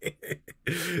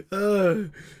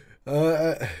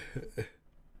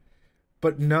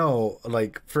 But no,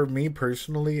 like, for me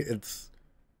personally, it's...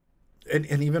 And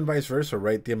even vice versa,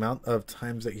 right? The amount of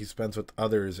times that he spends with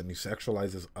others and he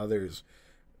sexualizes others,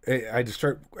 I'd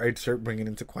start bringing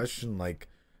into question, like,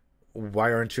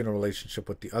 why aren't you in a relationship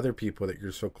with the other people that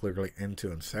you're so clearly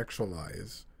into and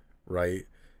sexualize, right?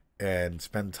 And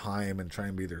spend time and try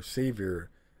and be their savior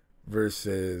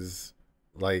versus,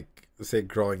 like, say,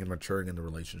 growing and maturing in the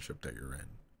relationship that you're in,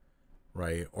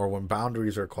 right? Or when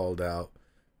boundaries are called out,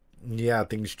 yeah,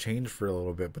 things change for a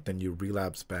little bit, but then you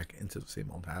relapse back into the same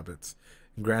old habits.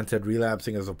 And granted,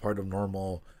 relapsing is a part of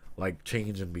normal, like,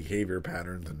 change in behavior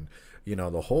patterns and, you know,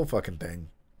 the whole fucking thing.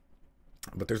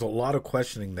 But there's a lot of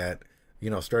questioning that, you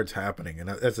know, starts happening. And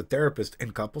as a therapist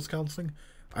in couples counseling,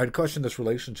 I'd question this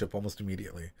relationship almost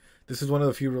immediately. This is one of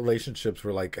the few relationships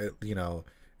where, like, you know,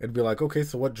 it'd be like, okay,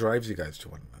 so what drives you guys to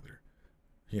one another?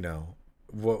 You know,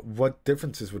 what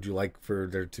differences would you like for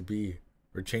there to be,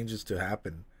 or changes to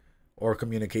happen, or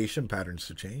communication patterns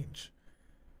to change?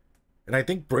 And I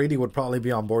think Brady would probably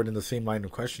be on board in the same line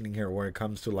of questioning here, where it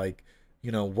comes to, like,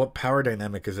 you know, what power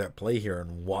dynamic is at play here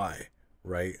and why,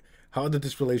 right? How did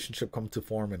this relationship come to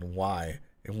form and why?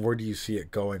 And where do you see it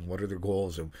going? What are their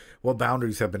goals? And what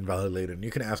boundaries have been violated? And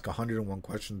you can ask 101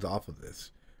 questions off of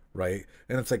this, right?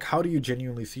 And it's like, how do you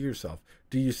genuinely see yourself?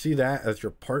 Do you see that as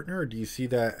your partner? Or do you see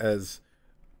that as,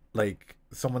 like,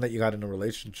 someone that you got in a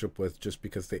relationship with just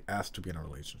because they asked to be in a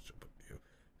relationship with you?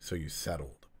 So you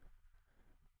settled.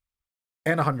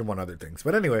 And 101 other things.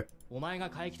 But anyway. お前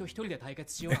が海域と一人で対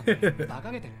決しようなんて馬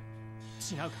鹿げてる。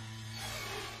違うか。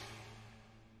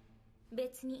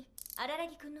別に荒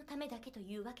木くんのためだけと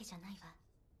いうわけじゃないわ。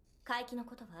海域の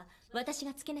ことは私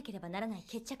がつけなければならない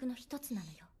決着の一つなの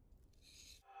よ。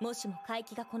もしも海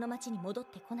域がこの町に戻っ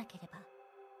てこなければ、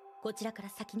こちらから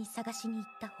先に探しに行っ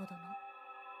たほど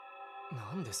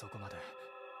の。なんでそこまで。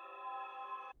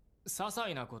些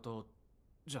細なこと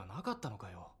じゃなかったのか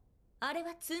よ。あれ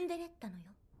はツンデレッタのよ。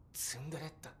ツンデレ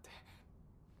ッタって。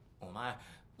お前、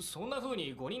そんな風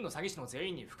に5人の詐欺師の全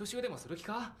員に復讐でもする気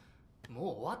か？もう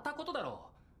終わったことだろ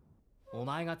う。お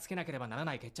前がつけなければなら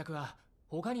ない決着は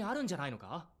他にあるんじゃないの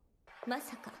か？ま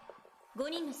さか5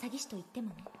人の詐欺師と言っても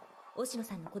ね、押野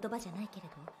さんの言葉じゃないけれ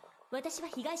ど、私は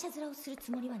被害者面をする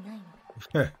つもりはないの。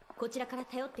こちらから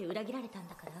頼って裏切られたん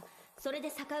だから、それ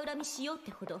で逆恨みしようって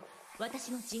ほど、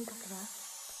私の人格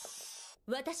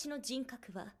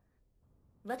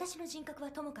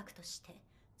はともかくとして、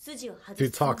筋を外 He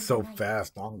すつも talks り so はない。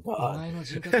 fast. Oh お God. 前の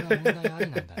人格は問題あり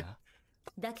なんだな。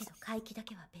だけど怪奇だ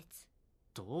けは別。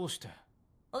どうして？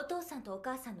お父さんとお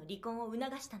母さんの離婚を促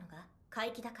したのが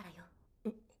怪奇だからよ。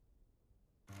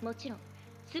もちろん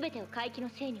全てを怪奇の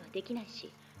せいにはできない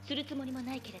し、するつもりも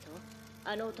ないけれど、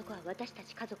あの男は私た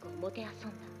ち家族をもてあそ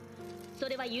んだ。そ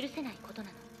れは許せないことな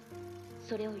の。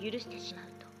それを許してしまう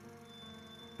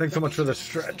と。 Thanks so much for the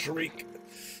stretch, Reek.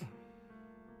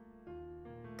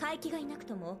 怪奇がいなく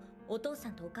ともお父さ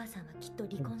んとお母さんはきっと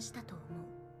離婚したと思う。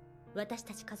私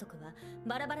たち家族は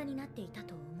バラバラになっていた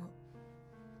と思う。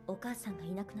お母さんが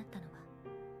いなくなったのは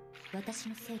私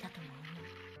のせいだとも思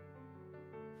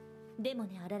う。でも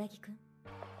ね、荒木くん、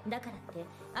だからって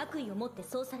悪意を持って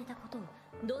そうされたことを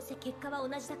どうせ結果は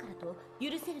同じだからと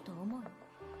許せると思う？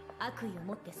悪意を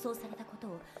持ってそうされたこと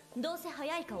をどうせ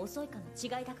早いか遅いかの違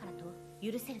いだからと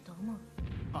許せると思う？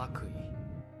悪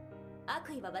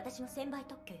悪意は私の専売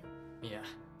特許よ。意？いや、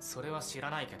それは知ら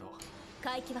ないけど。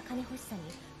怪奇は金欲しさに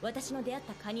私の出会っ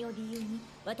たカニを理由に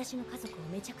私の家族を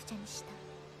めちゃくちゃにした。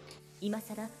今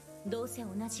さらどうせ同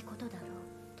じことだろう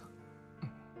と。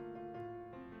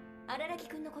荒木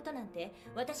くんのことなんて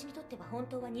私にとっては本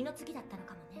当は二の次だったの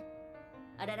かもね。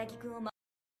荒木くんを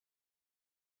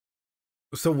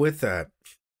So with that,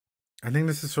 I think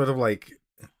this is sort of like,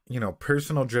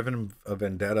 personal driven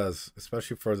vendettas,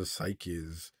 especially for the psyche,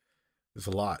 is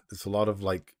a lot. It's a lot of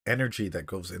like energy that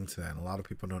goes into that. And a lot of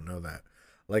people don't know that.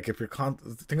 Like if you're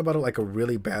think about it like a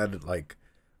really bad like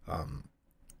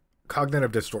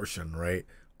cognitive distortion, right?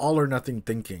 All or nothing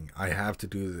thinking. I have to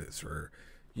do this, or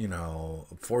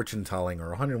fortune telling, or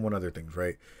 101 other things,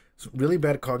 right? So really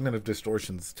bad cognitive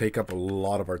distortions take up a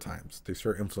lot of our times. They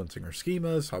start influencing our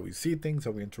schemas, how we see things,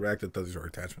 how we interact with others, our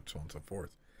attachments, so on and so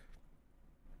forth.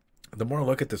 The more I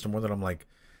look at this, the more that I'm like,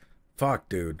 fuck,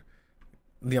 dude.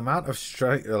 The amount of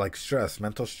stress,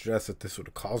 mental stress that this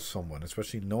would cause someone,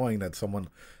 especially knowing that someone,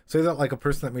 say that like a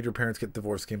person that made your parents get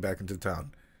divorced came back into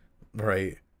town,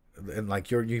 right? And like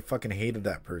you fucking hated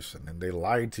that person, and they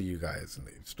lied to you guys, and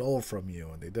they stole from you,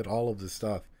 and they did all of this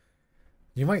stuff.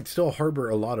 You might still harbor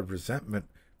a lot of resentment,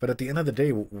 but at the end of the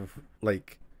day,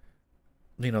 like,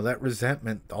 that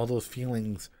resentment, all those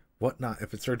feelings, whatnot,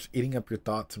 if it starts eating up your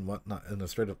thoughts and whatnot, and it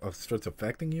starts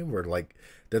affecting you, where like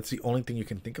that's the only thing you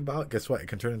can think about, guess what? It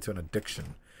can turn into an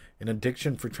addiction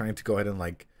for trying to go ahead and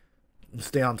like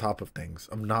stay on top of things.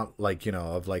 I'm not like,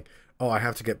 of like, oh, I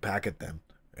have to get back at them.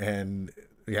 And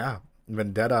yeah,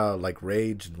 vendetta, like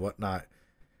rage and whatnot,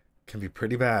 can be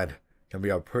pretty bad. Can be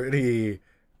a pretty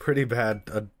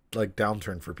bad like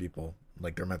downturn for people,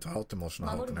 like their mental health, emotional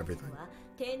health, and everything.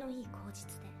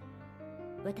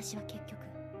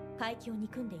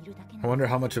 I wonder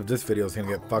how much of this video is gonna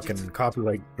get fucking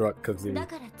copyright struck because the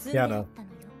piano.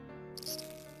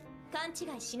 勘違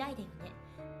いしないでよね。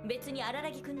別に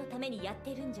荒木くんのためにやっ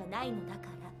てるんじゃないのだか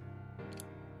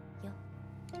らよ。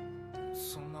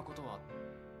そんなことは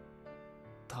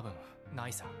多分な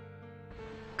いさ。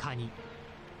カニ、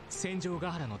戦場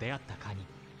ヶ原の出会ったカニ、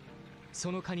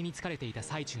そのカニに疲れていた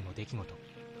最中の出来事。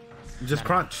 Just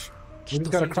crunch. You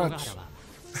just gotta crunch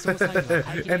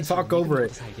and talk over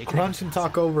it. Crunch and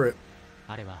talk over it.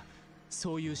 あれは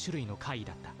そういう種類の怪異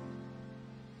だった。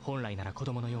本来なら子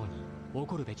供のように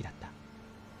怒るべきだった。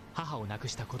母を亡く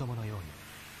した子供のように。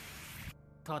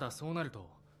ただそうなると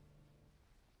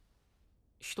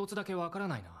一つだけわから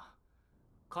ないな。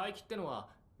怪奇ってのは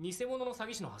偽物の詐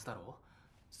欺師のはずだろう。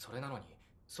それなのに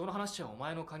その話はお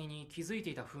前のカニに気づいて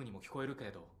いた風にも聞こえるけ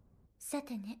れど。さ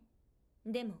てね、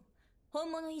でも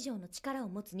本物以上の力を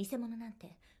持つ偽物なん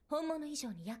て本物以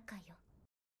上に厄介よ。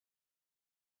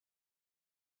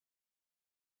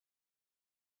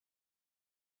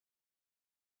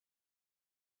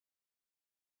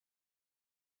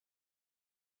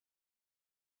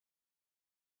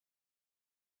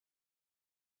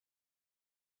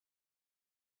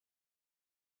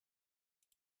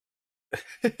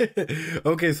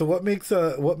Okay, so what makes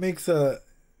imagine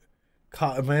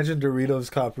Doritos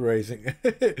copywriting.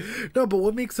 No, but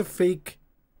what makes a fake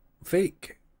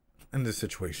in this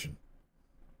situation?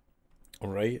 All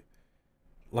right,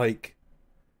 like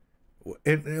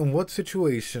in what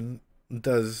situation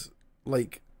does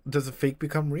like does a fake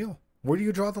become real? Where do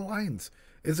you draw the lines?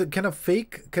 Can a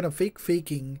fake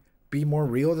faking be more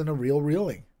real than a real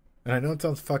reeling? And I know it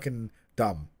sounds fucking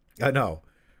dumb. I know,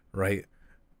 right?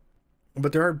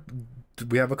 But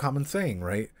we have a common saying,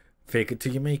 right? Fake it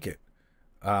till you make it.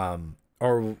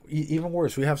 Or even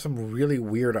worse, we have some really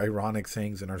weird, ironic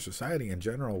sayings in our society in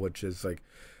general, which is like,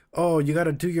 oh, you got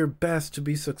to do your best to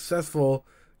be successful.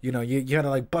 You know, you got to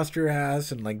like bust your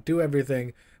ass and like do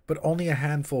everything, but only a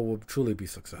handful will truly be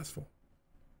successful.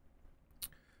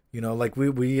 You know, like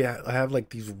we have like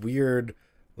these weird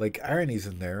like ironies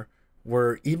in there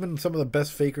where even some of the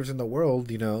best fakers in the world,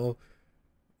 you know,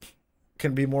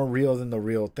 can be more real than the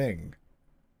real thing.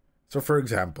 So for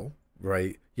example,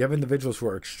 right, you have individuals who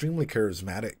are extremely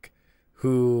charismatic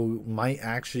who might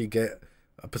actually get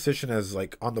a position as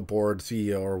like on the board,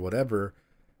 CEO or whatever,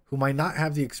 who might not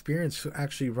have the experience to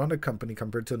actually run a company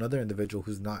compared to another individual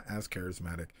who's not as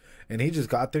charismatic. And he just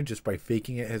got there just by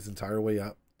faking it his entire way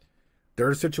up. There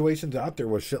are situations out there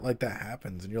where shit like that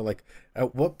happens, and you're like,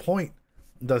 at what point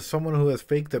does someone who has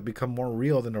faked it become more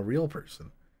real than a real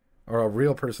person? Or a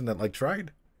real person that like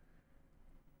tried?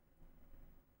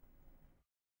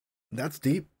 That's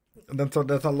deep. That's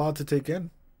a lot to take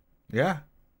in. Yeah.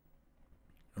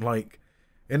 Like,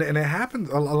 and it happens.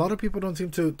 A lot of people don't seem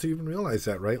to even realize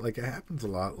that, right? Like, it happens a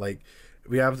lot. Like,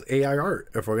 we have AI art,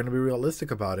 if we're going to be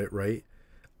realistic about it, right?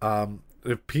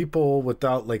 If people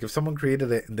without, like, if someone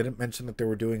created it and didn't mention that they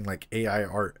were doing, like, AI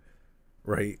art,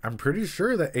 right? I'm pretty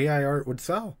sure that AI art would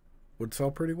sell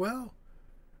pretty well.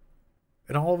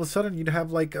 And all of a sudden, you'd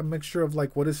have, like, a mixture of,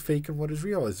 like, what is fake and what is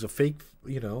real. Is a fake,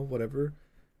 you know, whatever,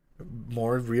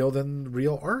 more real than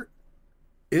real art?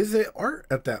 Is it art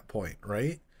at that point,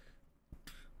 right?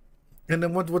 And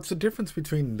then what's the difference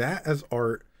between that as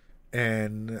art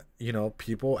and, you know,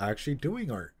 people actually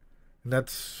doing art? And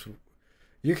that's,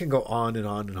 you can go on and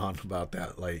on and on about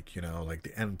that, like, you know, like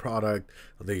the end product,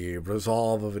 the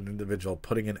resolve of an individual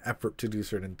putting in effort to do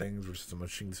certain things versus a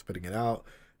machine spitting it out,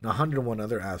 and 101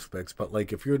 other aspects. But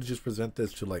like, if you were to just present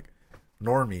this to like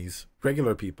normies,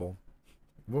 regular people,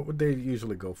 what would they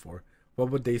usually go for? What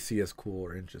would they see as cool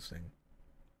or interesting?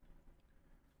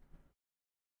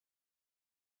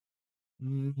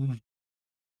 Mm.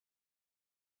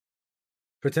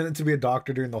 Pretended to be a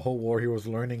doctor during the whole war. He was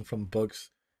learning from books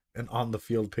and on the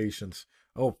field patients.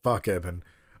 Oh fuck, Evan.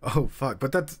 Oh fuck.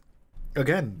 But that's,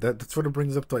 again, that sort of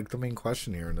brings up like the main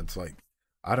question here, and it's like,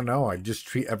 I don't know. I just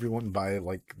treat everyone by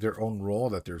like their own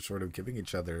role that they're sort of giving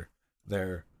each other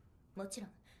there. もちろん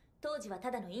当時は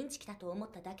ただのインチキだと思っ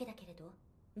ただけだけれど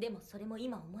でもそれも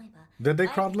今思えば Did they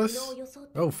crowdless?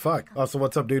 Oh fuck. Also,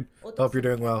 what's up, dude? Hope you're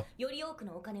doing well. より多く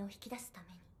のお金を引き出すため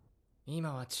に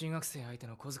今は中学生相手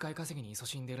の小遣い稼ぎに勤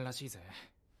しんでるらしいぜ。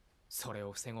それ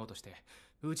を防ごうとして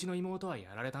うちの妹は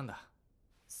やられたんだ。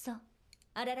そう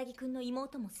荒木くんの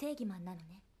妹も正義マンなの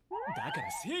ね。だか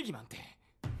ら正義マンって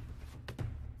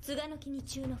津賀の木に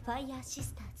中のファイヤーシ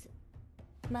スターズ。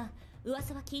まあ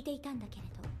噂は聞いていたんだけれ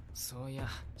ど。そういや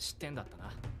知ってんだった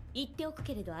な。言っておく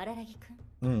けれど荒木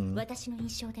くん、私の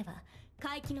印象では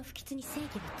怪奇の不吉に正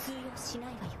義は通用し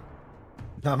ないわよ。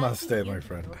Namaste, my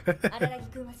friend. 荒木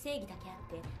くんは正義だけあっ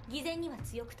て偽善には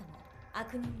強くとも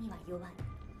悪人には弱い。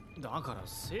だから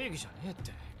正義じゃねえっ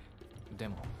て。で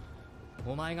も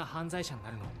お前が犯罪者に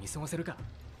なるのを見過ごせるか。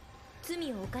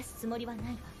罪を犯すつもりはな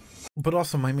いわ。But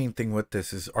also, my main thing with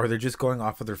this is, are they just going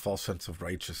off of their false sense of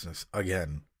righteousness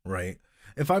again, right?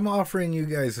 If I'm offering you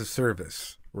guys a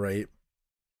service, right,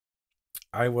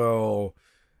 I will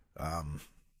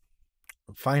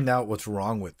find out what's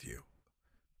wrong with you,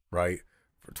 right?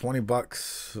 For 20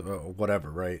 bucks,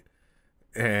 whatever, right?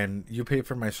 And you pay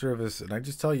for my service, and I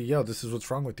just tell you, yo, this is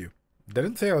what's wrong with you. I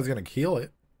didn't say I was going to heal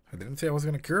it. I didn't say I was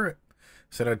going to cure it. I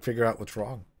said I'd figure out what's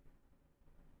wrong.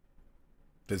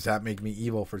 Does that make me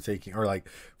evil for taking, or like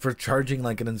for charging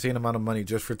like an insane amount of money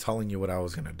just for telling you what I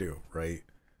was going to do, right?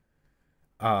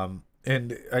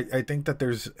 And I think that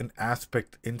there's an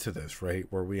aspect into this, right?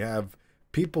 Where we have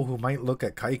people who might look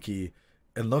at Kaiki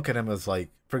and look at him as like,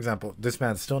 for example, this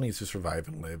man still needs to survive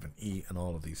and live and eat and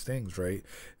all of these things, right?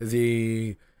 Is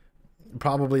he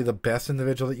probably the best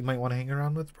individual that you might want to hang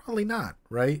around with? Probably not,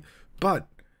 right? But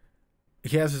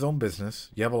he has his own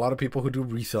business. You have a lot of people who do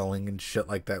reselling and shit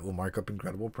like that who mark up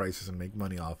incredible prices and make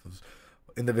money off of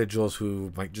individuals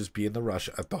who might just be in the rush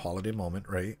at the holiday moment,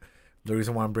 right? The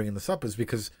reason why I'm bringing this up is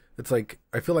because it's like,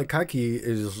 I feel like Kaiki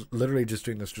is literally just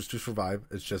doing this just to survive.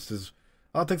 It's just as,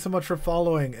 oh, thanks so much for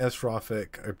following,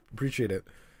 Esrofik. I appreciate it.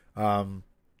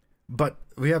 But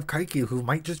we have Kaiki who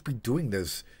might just be doing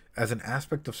this as an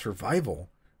aspect of survival,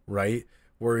 right?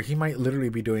 Where he might literally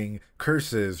be doing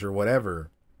curses or whatever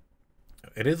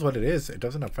it is what it is. It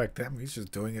doesn't affect him. He's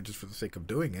just doing it just for the sake of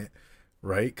doing it,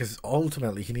 right? Because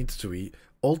ultimately he needs to eat.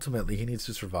 Ultimately he needs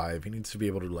to survive. He needs to be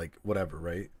able to, like, whatever,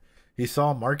 right? He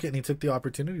saw a market and he took the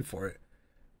opportunity for it.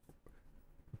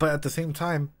 But at the same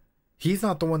time, he's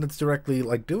not the one that's directly,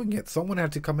 like, doing it. Someone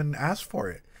had to come in and ask for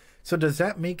it. So does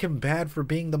that make him bad for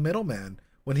being the middleman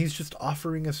when he's just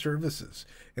offering his services?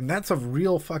 And that's a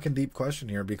real fucking deep question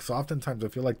here, because oftentimes I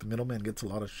feel like the middleman gets a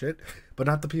lot of shit, but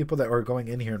not the people that are going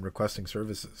in here and requesting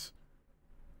services.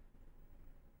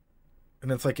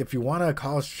 And it's like, if you want to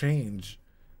cause change,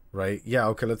 right? Yeah,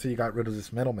 okay, let's say you got rid of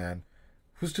this middleman.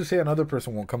 Who's to say another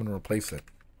person won't come and replace it?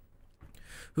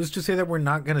 Who's to say that we're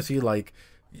not going to see, like,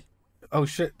 oh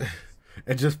shit,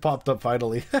 it just popped up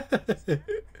finally.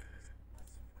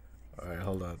 Alright,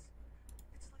 hold on.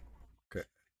 Okay.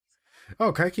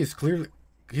 Oh, Kaiki's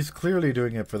clearly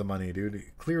doing it for the money, dude.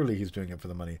 Clearly he's doing it for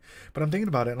the money. But I'm thinking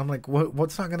about it and I'm like,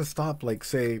 what's not gonna stop, like,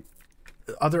 say,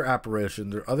 other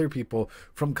apparitions or other people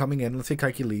from coming in? Let's say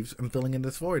Kaiki leaves and filling in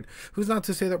this void. Who's not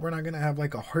to say that we're not gonna have,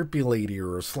 like, a harpy lady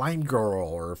or a slime girl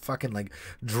or a fucking, like,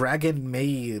 dragon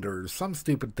maid or some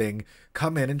stupid thing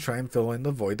come in and try and fill in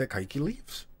the void that Kaiki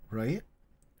leaves, right?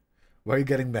 Why are you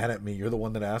getting mad at me? You're the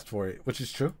one that asked for it, which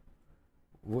is true.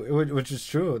 Which is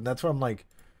true. And that's where I'm like,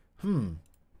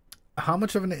 how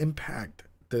much of an impact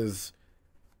does...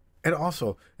 And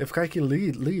also, if Kaiki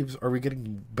leaves, are we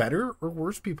getting better or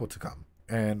worse people to come?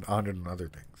 And 100 other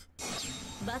things.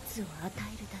 罰を与え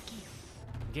るだけ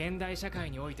よ。現代社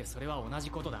会においてそれは同じ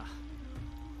ことだ。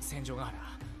戦場があら、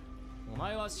お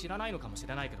前は知らないのかもし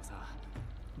れないけどさ、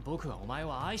僕はお前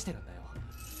を愛してるんだよ。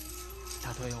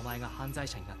たとえお前が犯罪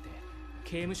者になって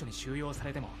刑務所に収容さ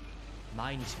れても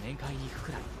毎日面会に行く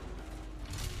くらい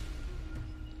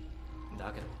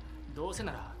だけど、どうせ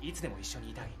ならいつでも一緒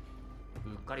にいたい。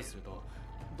うっかりすると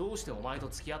どうしてお前と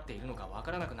付き合っているのかわ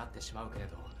からなくなってしまうけれ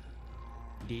ど、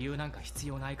理由なんか必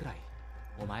要ないくらい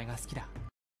お前が好きだ。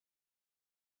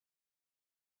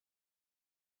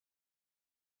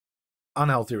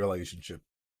Unhealthy relationship.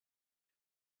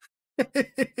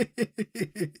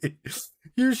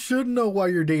 You should know why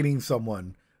you're dating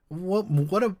someone.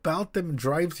 What about them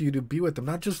drives you to be with them?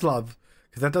 Not just love,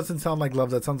 because that doesn't sound like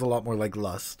love. That sounds a lot more like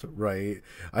lust, right?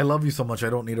 I love you so much I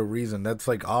don't need a reason. That's,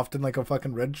 like, often like a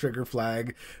fucking red trigger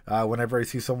flag whenever I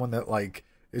see someone that, like,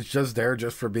 is just there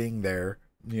just for being there,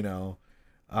 you know.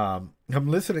 I'm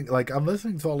listening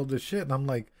to all of this shit and I'm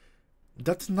like,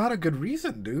 that's not a good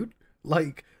reason, dude.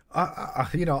 Like,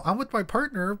 you know, I'm with my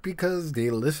partner because they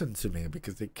listen to me,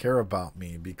 because they care about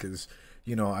me, because,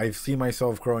 you know, I see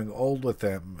myself growing old with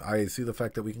them. I see the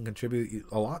fact that we can contribute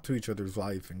a lot to each other's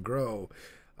life and grow.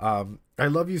 I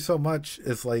love you so much.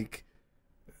 It's like,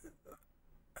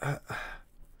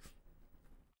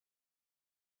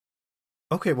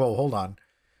 okay, well, hold on.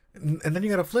 And then you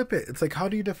gotta flip it. It's like, how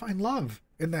do you define love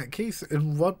in that case?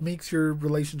 And what makes your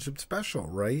relationship special,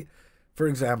 right? For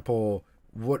example,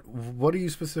 what do you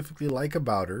specifically like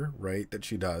about her, right, that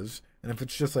she does? And if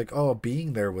it's just like, oh,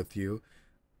 being there with you,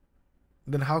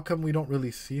 then how come we don't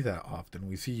really see that often?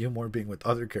 We see you more being with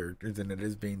other characters than it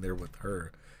is being there with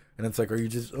her. And it's like, are you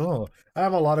just... Oh, I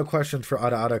have a lot of questions for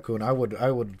Ara-kun. I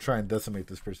would try and decimate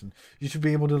this person. You should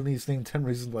be able to at least name 10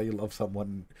 reasons why you love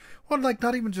someone. Well, like,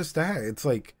 not even just that. It's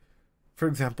like, for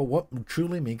example, what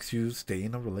truly makes you stay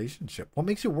in a relationship? What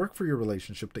makes you work for your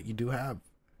relationship that you do have?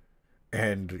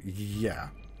 And, yeah.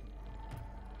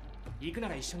 行くな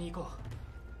ら一緒に行こ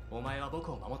う。お前は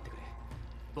僕を守ってくれ。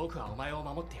僕はお前を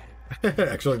守ってやる。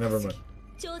Actually, never mind.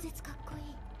 超絶かっこいい。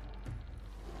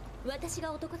私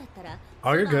が男だったら、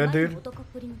Oh, you're good, dude. 男っ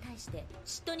ぷりに対して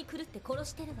嫉妬に狂って殺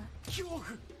してるわ。恐怖。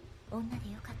女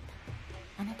でよかっ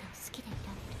た。あなたを好きでいら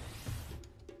れ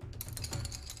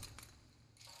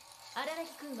る。荒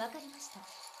木くん、わかりました。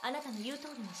あなたの言う通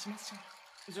りにしましょ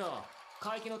う。じゃあ、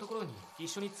海域のところに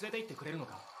一緒に連れて行ってくれるの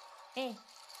か？ええ。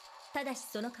ただし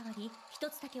その代わり一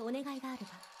つだけお願いがあるわ。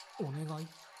お願い？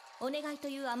お願いと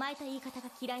いう甘えた言い方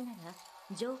が嫌いなら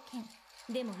条件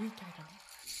でもいいけれどね。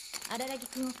荒木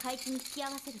くんを海域に引き合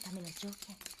わせるための条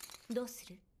件どうす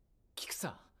る？聞く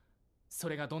さ。そ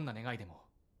れがどんな願いでも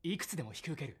いくつでも引き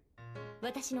受ける。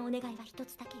私のお願いは一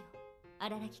つだけよ、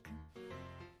荒木くん。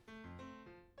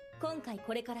今回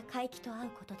これから海域と会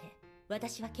うことで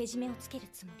私はけじめをつける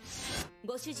つもり。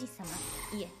ご主人様、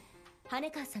いえ羽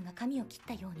川さんが髪を切っ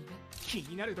たようにね。気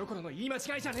になるどころの言い間違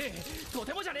いじゃねえ。と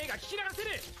てもじゃねえが聞き流せる。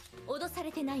脅され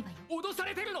てないわよ。脅さ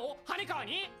れてるの？羽川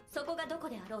に？そこがどこ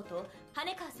であろうと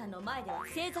羽川さんの前では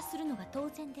正座するのが当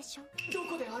然でしょ。ど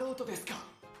こであろうとですか？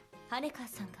羽川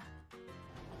さんが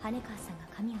髪を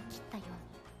切ったように、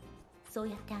そう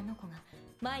やってあの子が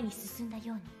前に進んだ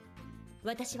ように、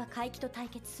私は海域と対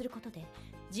決することで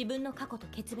自分の過去と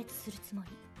決別するつもり。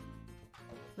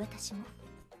私も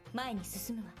前に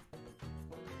進むわ。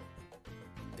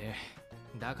で、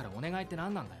だからお願いって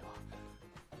何なんだよ。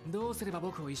どうすれば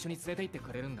僕を一緒に連れて行って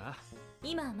くれるんだ？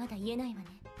今はまだ言えないわね。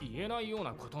言えないよう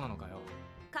なことなのかよ。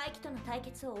怪奇との対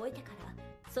決を終えてか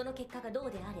らその結果がど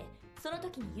うであれその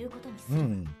時に言うことにす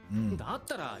る。だっ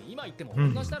たら今言っても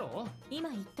同じだろ。今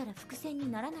言ったら伏線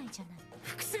にならないじゃない。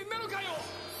伏線なのかよ。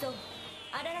そう、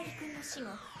荒木君の死後、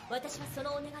私はそ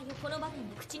のお願いをこの場面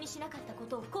で口にしなかったこ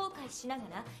とを後悔しなが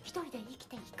ら一人で生き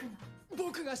ていくの。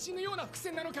僕が死ぬような伏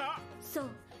線なのか。そう。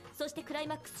そしてクライ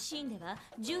マックスシーンでは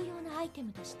重要なアイテ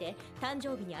ムとして誕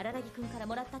生日に荒木君から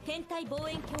もらった天体望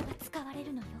遠鏡が使われ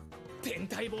るのよ。天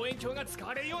体望遠鏡が使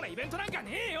われるようなイベントなんか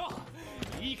ねえよ。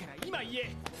いいから今言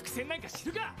え。伏線なんか知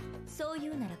るか。そう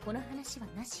言うならこの話は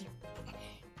なしよ。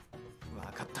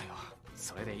分かったよ。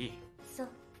それでいい。そう。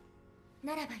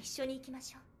ならば一緒に行きま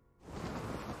しょう。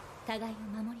互いを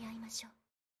守り合いましょ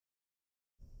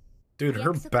う。Dude,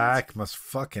 her back must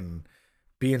fucking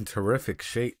be in terrific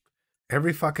shape.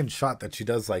 Every fucking shot that she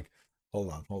does, like,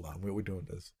 hold on, we're doing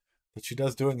this. That she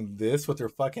does doing this with her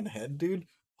fucking head, dude.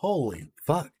 Holy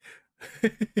fuck.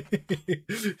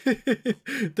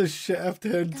 The shaft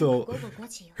handle.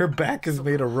 Her back is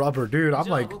made of rubber, dude. I'm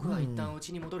like,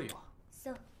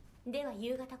 そう。では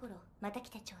夕方頃また来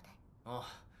てちょうだい。あ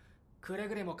あ、くれ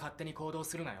ぐれも勝手に行動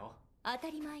するなよ。当た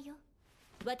り前よ。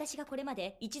私がこれま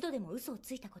で一度でも嘘を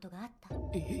ついたことがあっ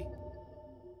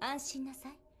た。安心なさ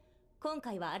い。今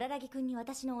回は荒木君に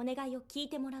私のお願いを聞い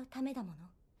てもらうためだもの。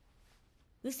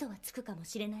嘘はつくかも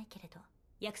しれないけれど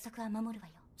約束は守るわ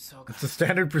よ。it's a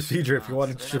standard procedure if you want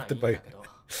it shifted by.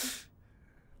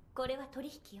 これは取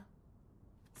引よ。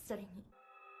それに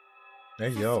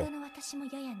Hey さ yo. すがの私も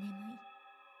やや眠い。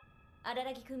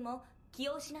荒木君も気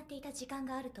を失っていた時間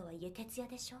があるとはいえ徹夜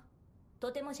でしょ。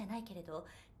とてもじゃないけれど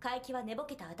怪奇は寝ぼ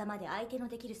けた頭で相手の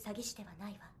できる詐欺師ではな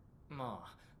いわ。ま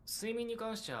あ睡眠に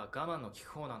関しては我慢の効く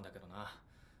方なんだけどな。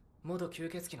元吸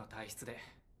血鬼の体質で。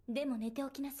でも寝てお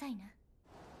きなさいな。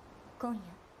今夜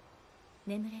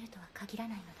眠れるとは限ら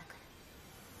ないのだか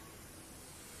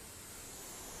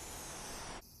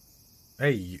ら。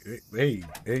Hey,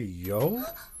 yo. お兄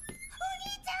ち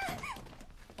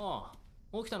ゃん。ああ、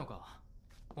起きたのか。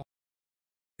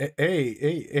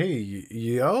Hey,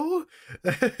 yo?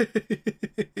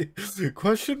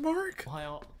 Question mark? おは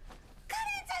よう。カレ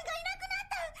ンちゃんがいなくなっ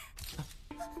た。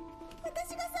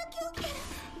私がさっき起きて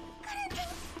カレンちゃん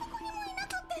どこにもいなくっ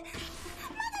てま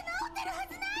だ治ってるは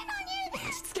ずないのに。落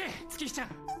ち着け、月日ちゃん。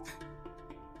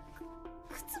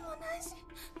靴もないし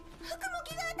服も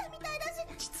着替えたみたいだし。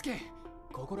落ち着け。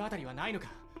心当たりはないのか。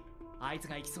あいつ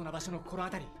が行きそうな場所の心当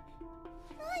たり。ない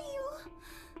よ。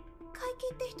怪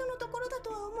奇って人のところだ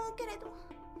とは思うけれど、で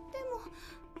も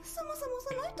そもそも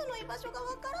その人の居場所が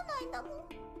わからないんだもん。っ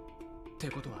て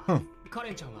ことは、カ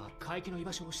レンちゃんは怪奇の居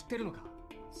場所を知ってるのか。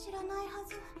知らないは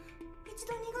ず。一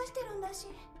度逃がしてるんだし。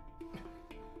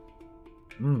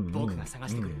僕が探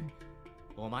してくる。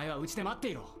お前はうちで待って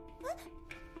いろ。でも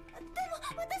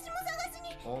私も探し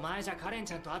に。お前じゃカレン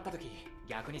ちゃんと会った時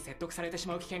逆に説得されてし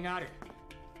まう危険がある。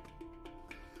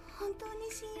本当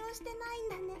に信用してない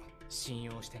んだね。信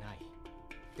用してない。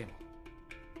でも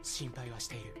心配はし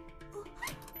ている。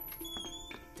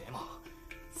でも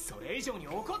それ以上に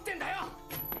怒ってんだよ。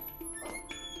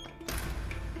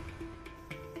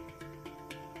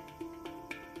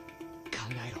考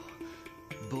えろ。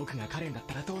僕がカレンだっ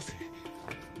たらどうする。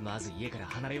まず家から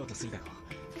離れようとするだろ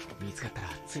う。見つかったら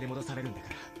連れ戻されるんだか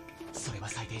ら。それは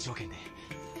最低条件で。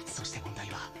そして問題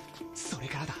はそれ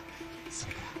からだ。そ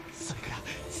れから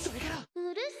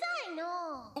うるさいの。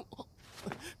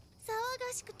騒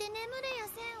がしくて眠れや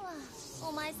せんわ。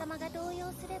お前様が動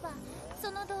揺すれば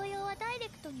その動揺はダイレ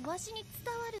クトにわしに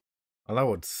伝わる。 That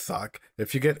would suck.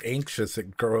 If you get anxious,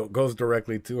 it goes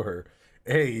directly to her.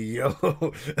 Hey, yo.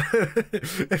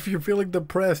 If you're feeling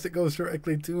depressed, it goes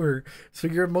directly to her. So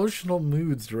your emotional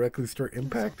moods directly start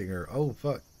impacting her. Oh,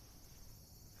 fuck.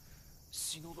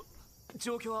 忍、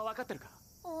状況は分かってるか。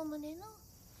おおむねの。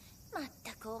まっ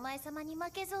たくお前様に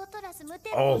負けず劣らず無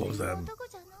敵 All の of them. 男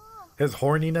じゃな。 His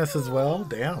horniness as well?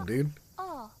 Damn, dude.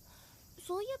 ああ、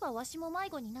そういえばわしも迷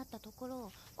子になったところ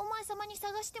をお前様に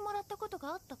探してもらったこと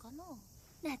があったかの。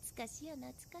懐かしや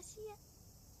懐かしや。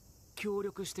協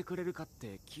力してくれるかっ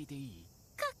て聞いていい？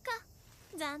か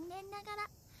残念ながら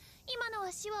今の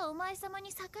わしはお前様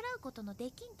に逆らうことの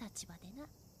できん立場でな。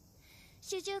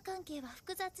主従関係は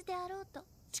複雑であろうと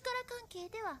力関係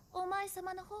ではお前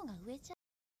様の方が上じゃ。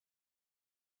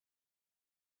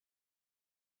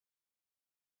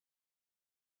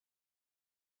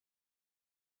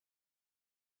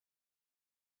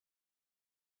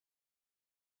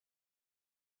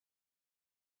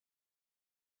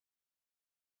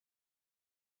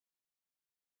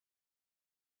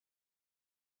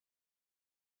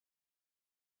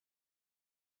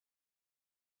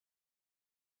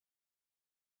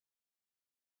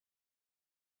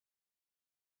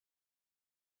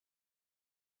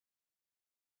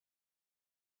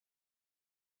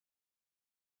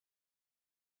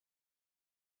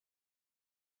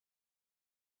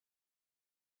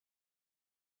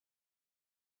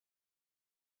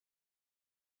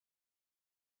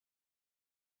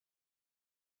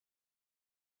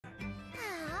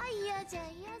じゃ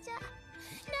嫌じゃ。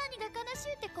何が悲し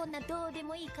ゅうってこんなどうで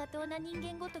もいい過当な人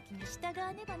間ごときに従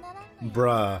わねばならんのよ。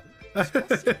Bruh. しか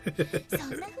しそ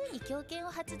んな風に狂犬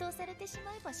を発動されてし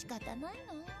まえば仕方ないの。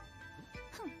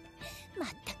ふん、まっ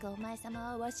たくお前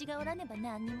様はわしがおらねば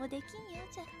何にもできんよ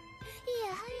うじゃ。い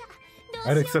や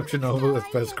はや、 I'd accept Shinobu as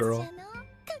best girl.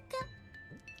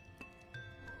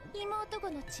 妹子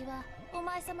の血はお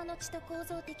前様の血と構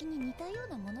造的に似たよ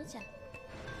うなものじゃ。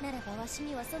ならばわし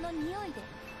にはその匂いで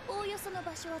おおよその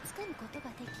場所をつかむことが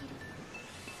できる。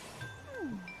ど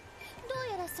う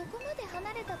やらそこまで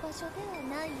離れた場所では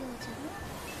ないようじ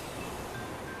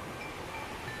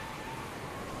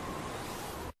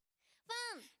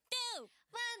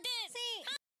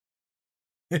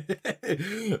ゃな.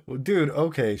 Dude,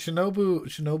 okay.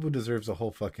 Shinobu deserves a whole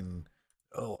fucking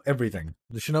everything.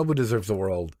 The Shinobu deserves the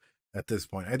world at this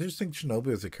point. I just think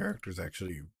Shinobu as a character is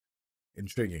actually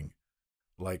intriguing.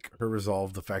 Like her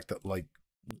resolve, the fact that like,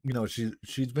 you know,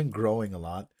 she's been growing a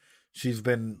lot. She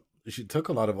took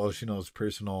a lot of Oshino's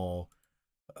personal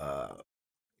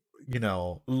you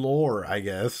know, lore, I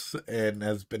guess, and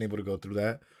has been able to go through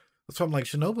that. So I'm like,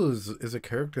 Shinobu is a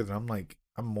character that I'm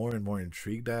more and more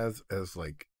intrigued as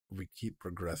like we keep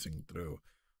progressing through.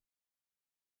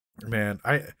 Man,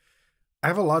 I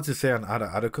have a lot to say on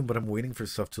Ada-kun, but I'm waiting for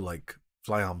stuff to like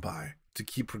fly on by, to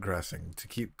keep progressing, to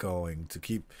keep going, to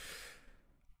keep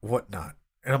whatnot.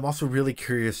 And I'm also really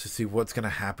curious to see what's gonna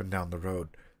happen down the road.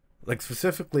 Like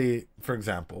specifically, for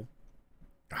example,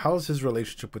 how's his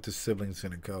relationship with his siblings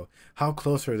gonna go? How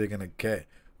close are they gonna get?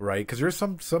 Right? Because there's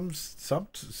some siblings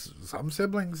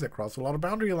that cross a lot of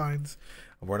boundary lines.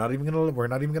 We're not even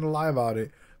gonna lie about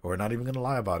it.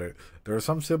 There are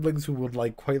some siblings who would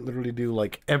like quite literally do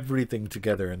like everything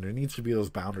together, and there needs to be those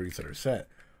boundaries that are set.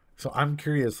 So I'm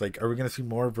curious, like, are we gonna see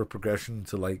more of a progression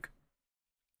to like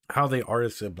how they are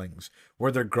as siblings,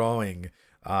 where they're growing,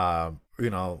 you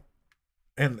know,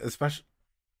 and especially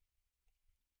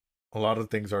a lot of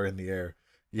things are in the air.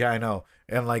 Yeah, I know.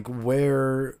 And like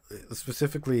where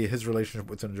specifically his relationship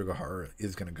with Senjugahara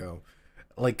is gonna go.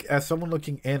 Like as someone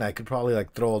looking in, I could probably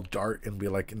like throw a dart and be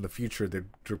like, in the future they're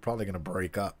probably gonna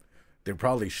break up. They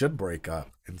probably should break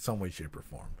up in some way, shape, or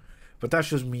form. But that's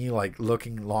just me like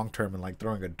looking long term and like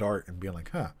throwing a dart and being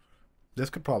like, huh, this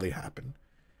could probably happen.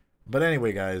 But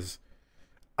anyway, guys,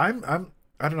 I don't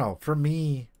know. For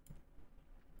me,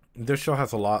 this show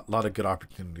has a lot of good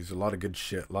opportunities, a lot of good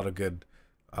shit, a lot of good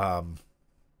how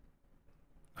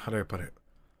do I put it?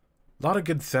 A lot of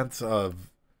good sense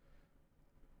of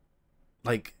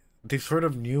like they sort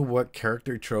of knew what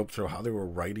character tropes or how they were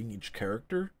writing each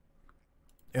character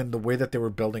and the way that they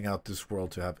were building out this world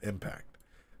to have impact.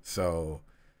 So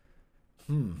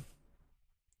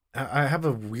I have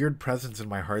a weird presence in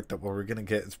my heart that what we're gonna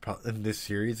get is in this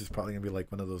series is probably gonna be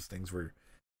like one of those things where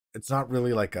it's not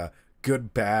really like a good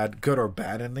or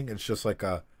bad ending. It's just like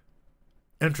a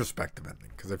introspective ending,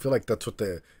 because I feel like that's what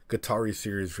the Gatari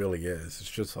series really is.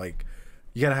 It's just like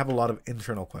you gotta have a lot of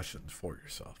internal questions for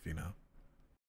yourself, you know.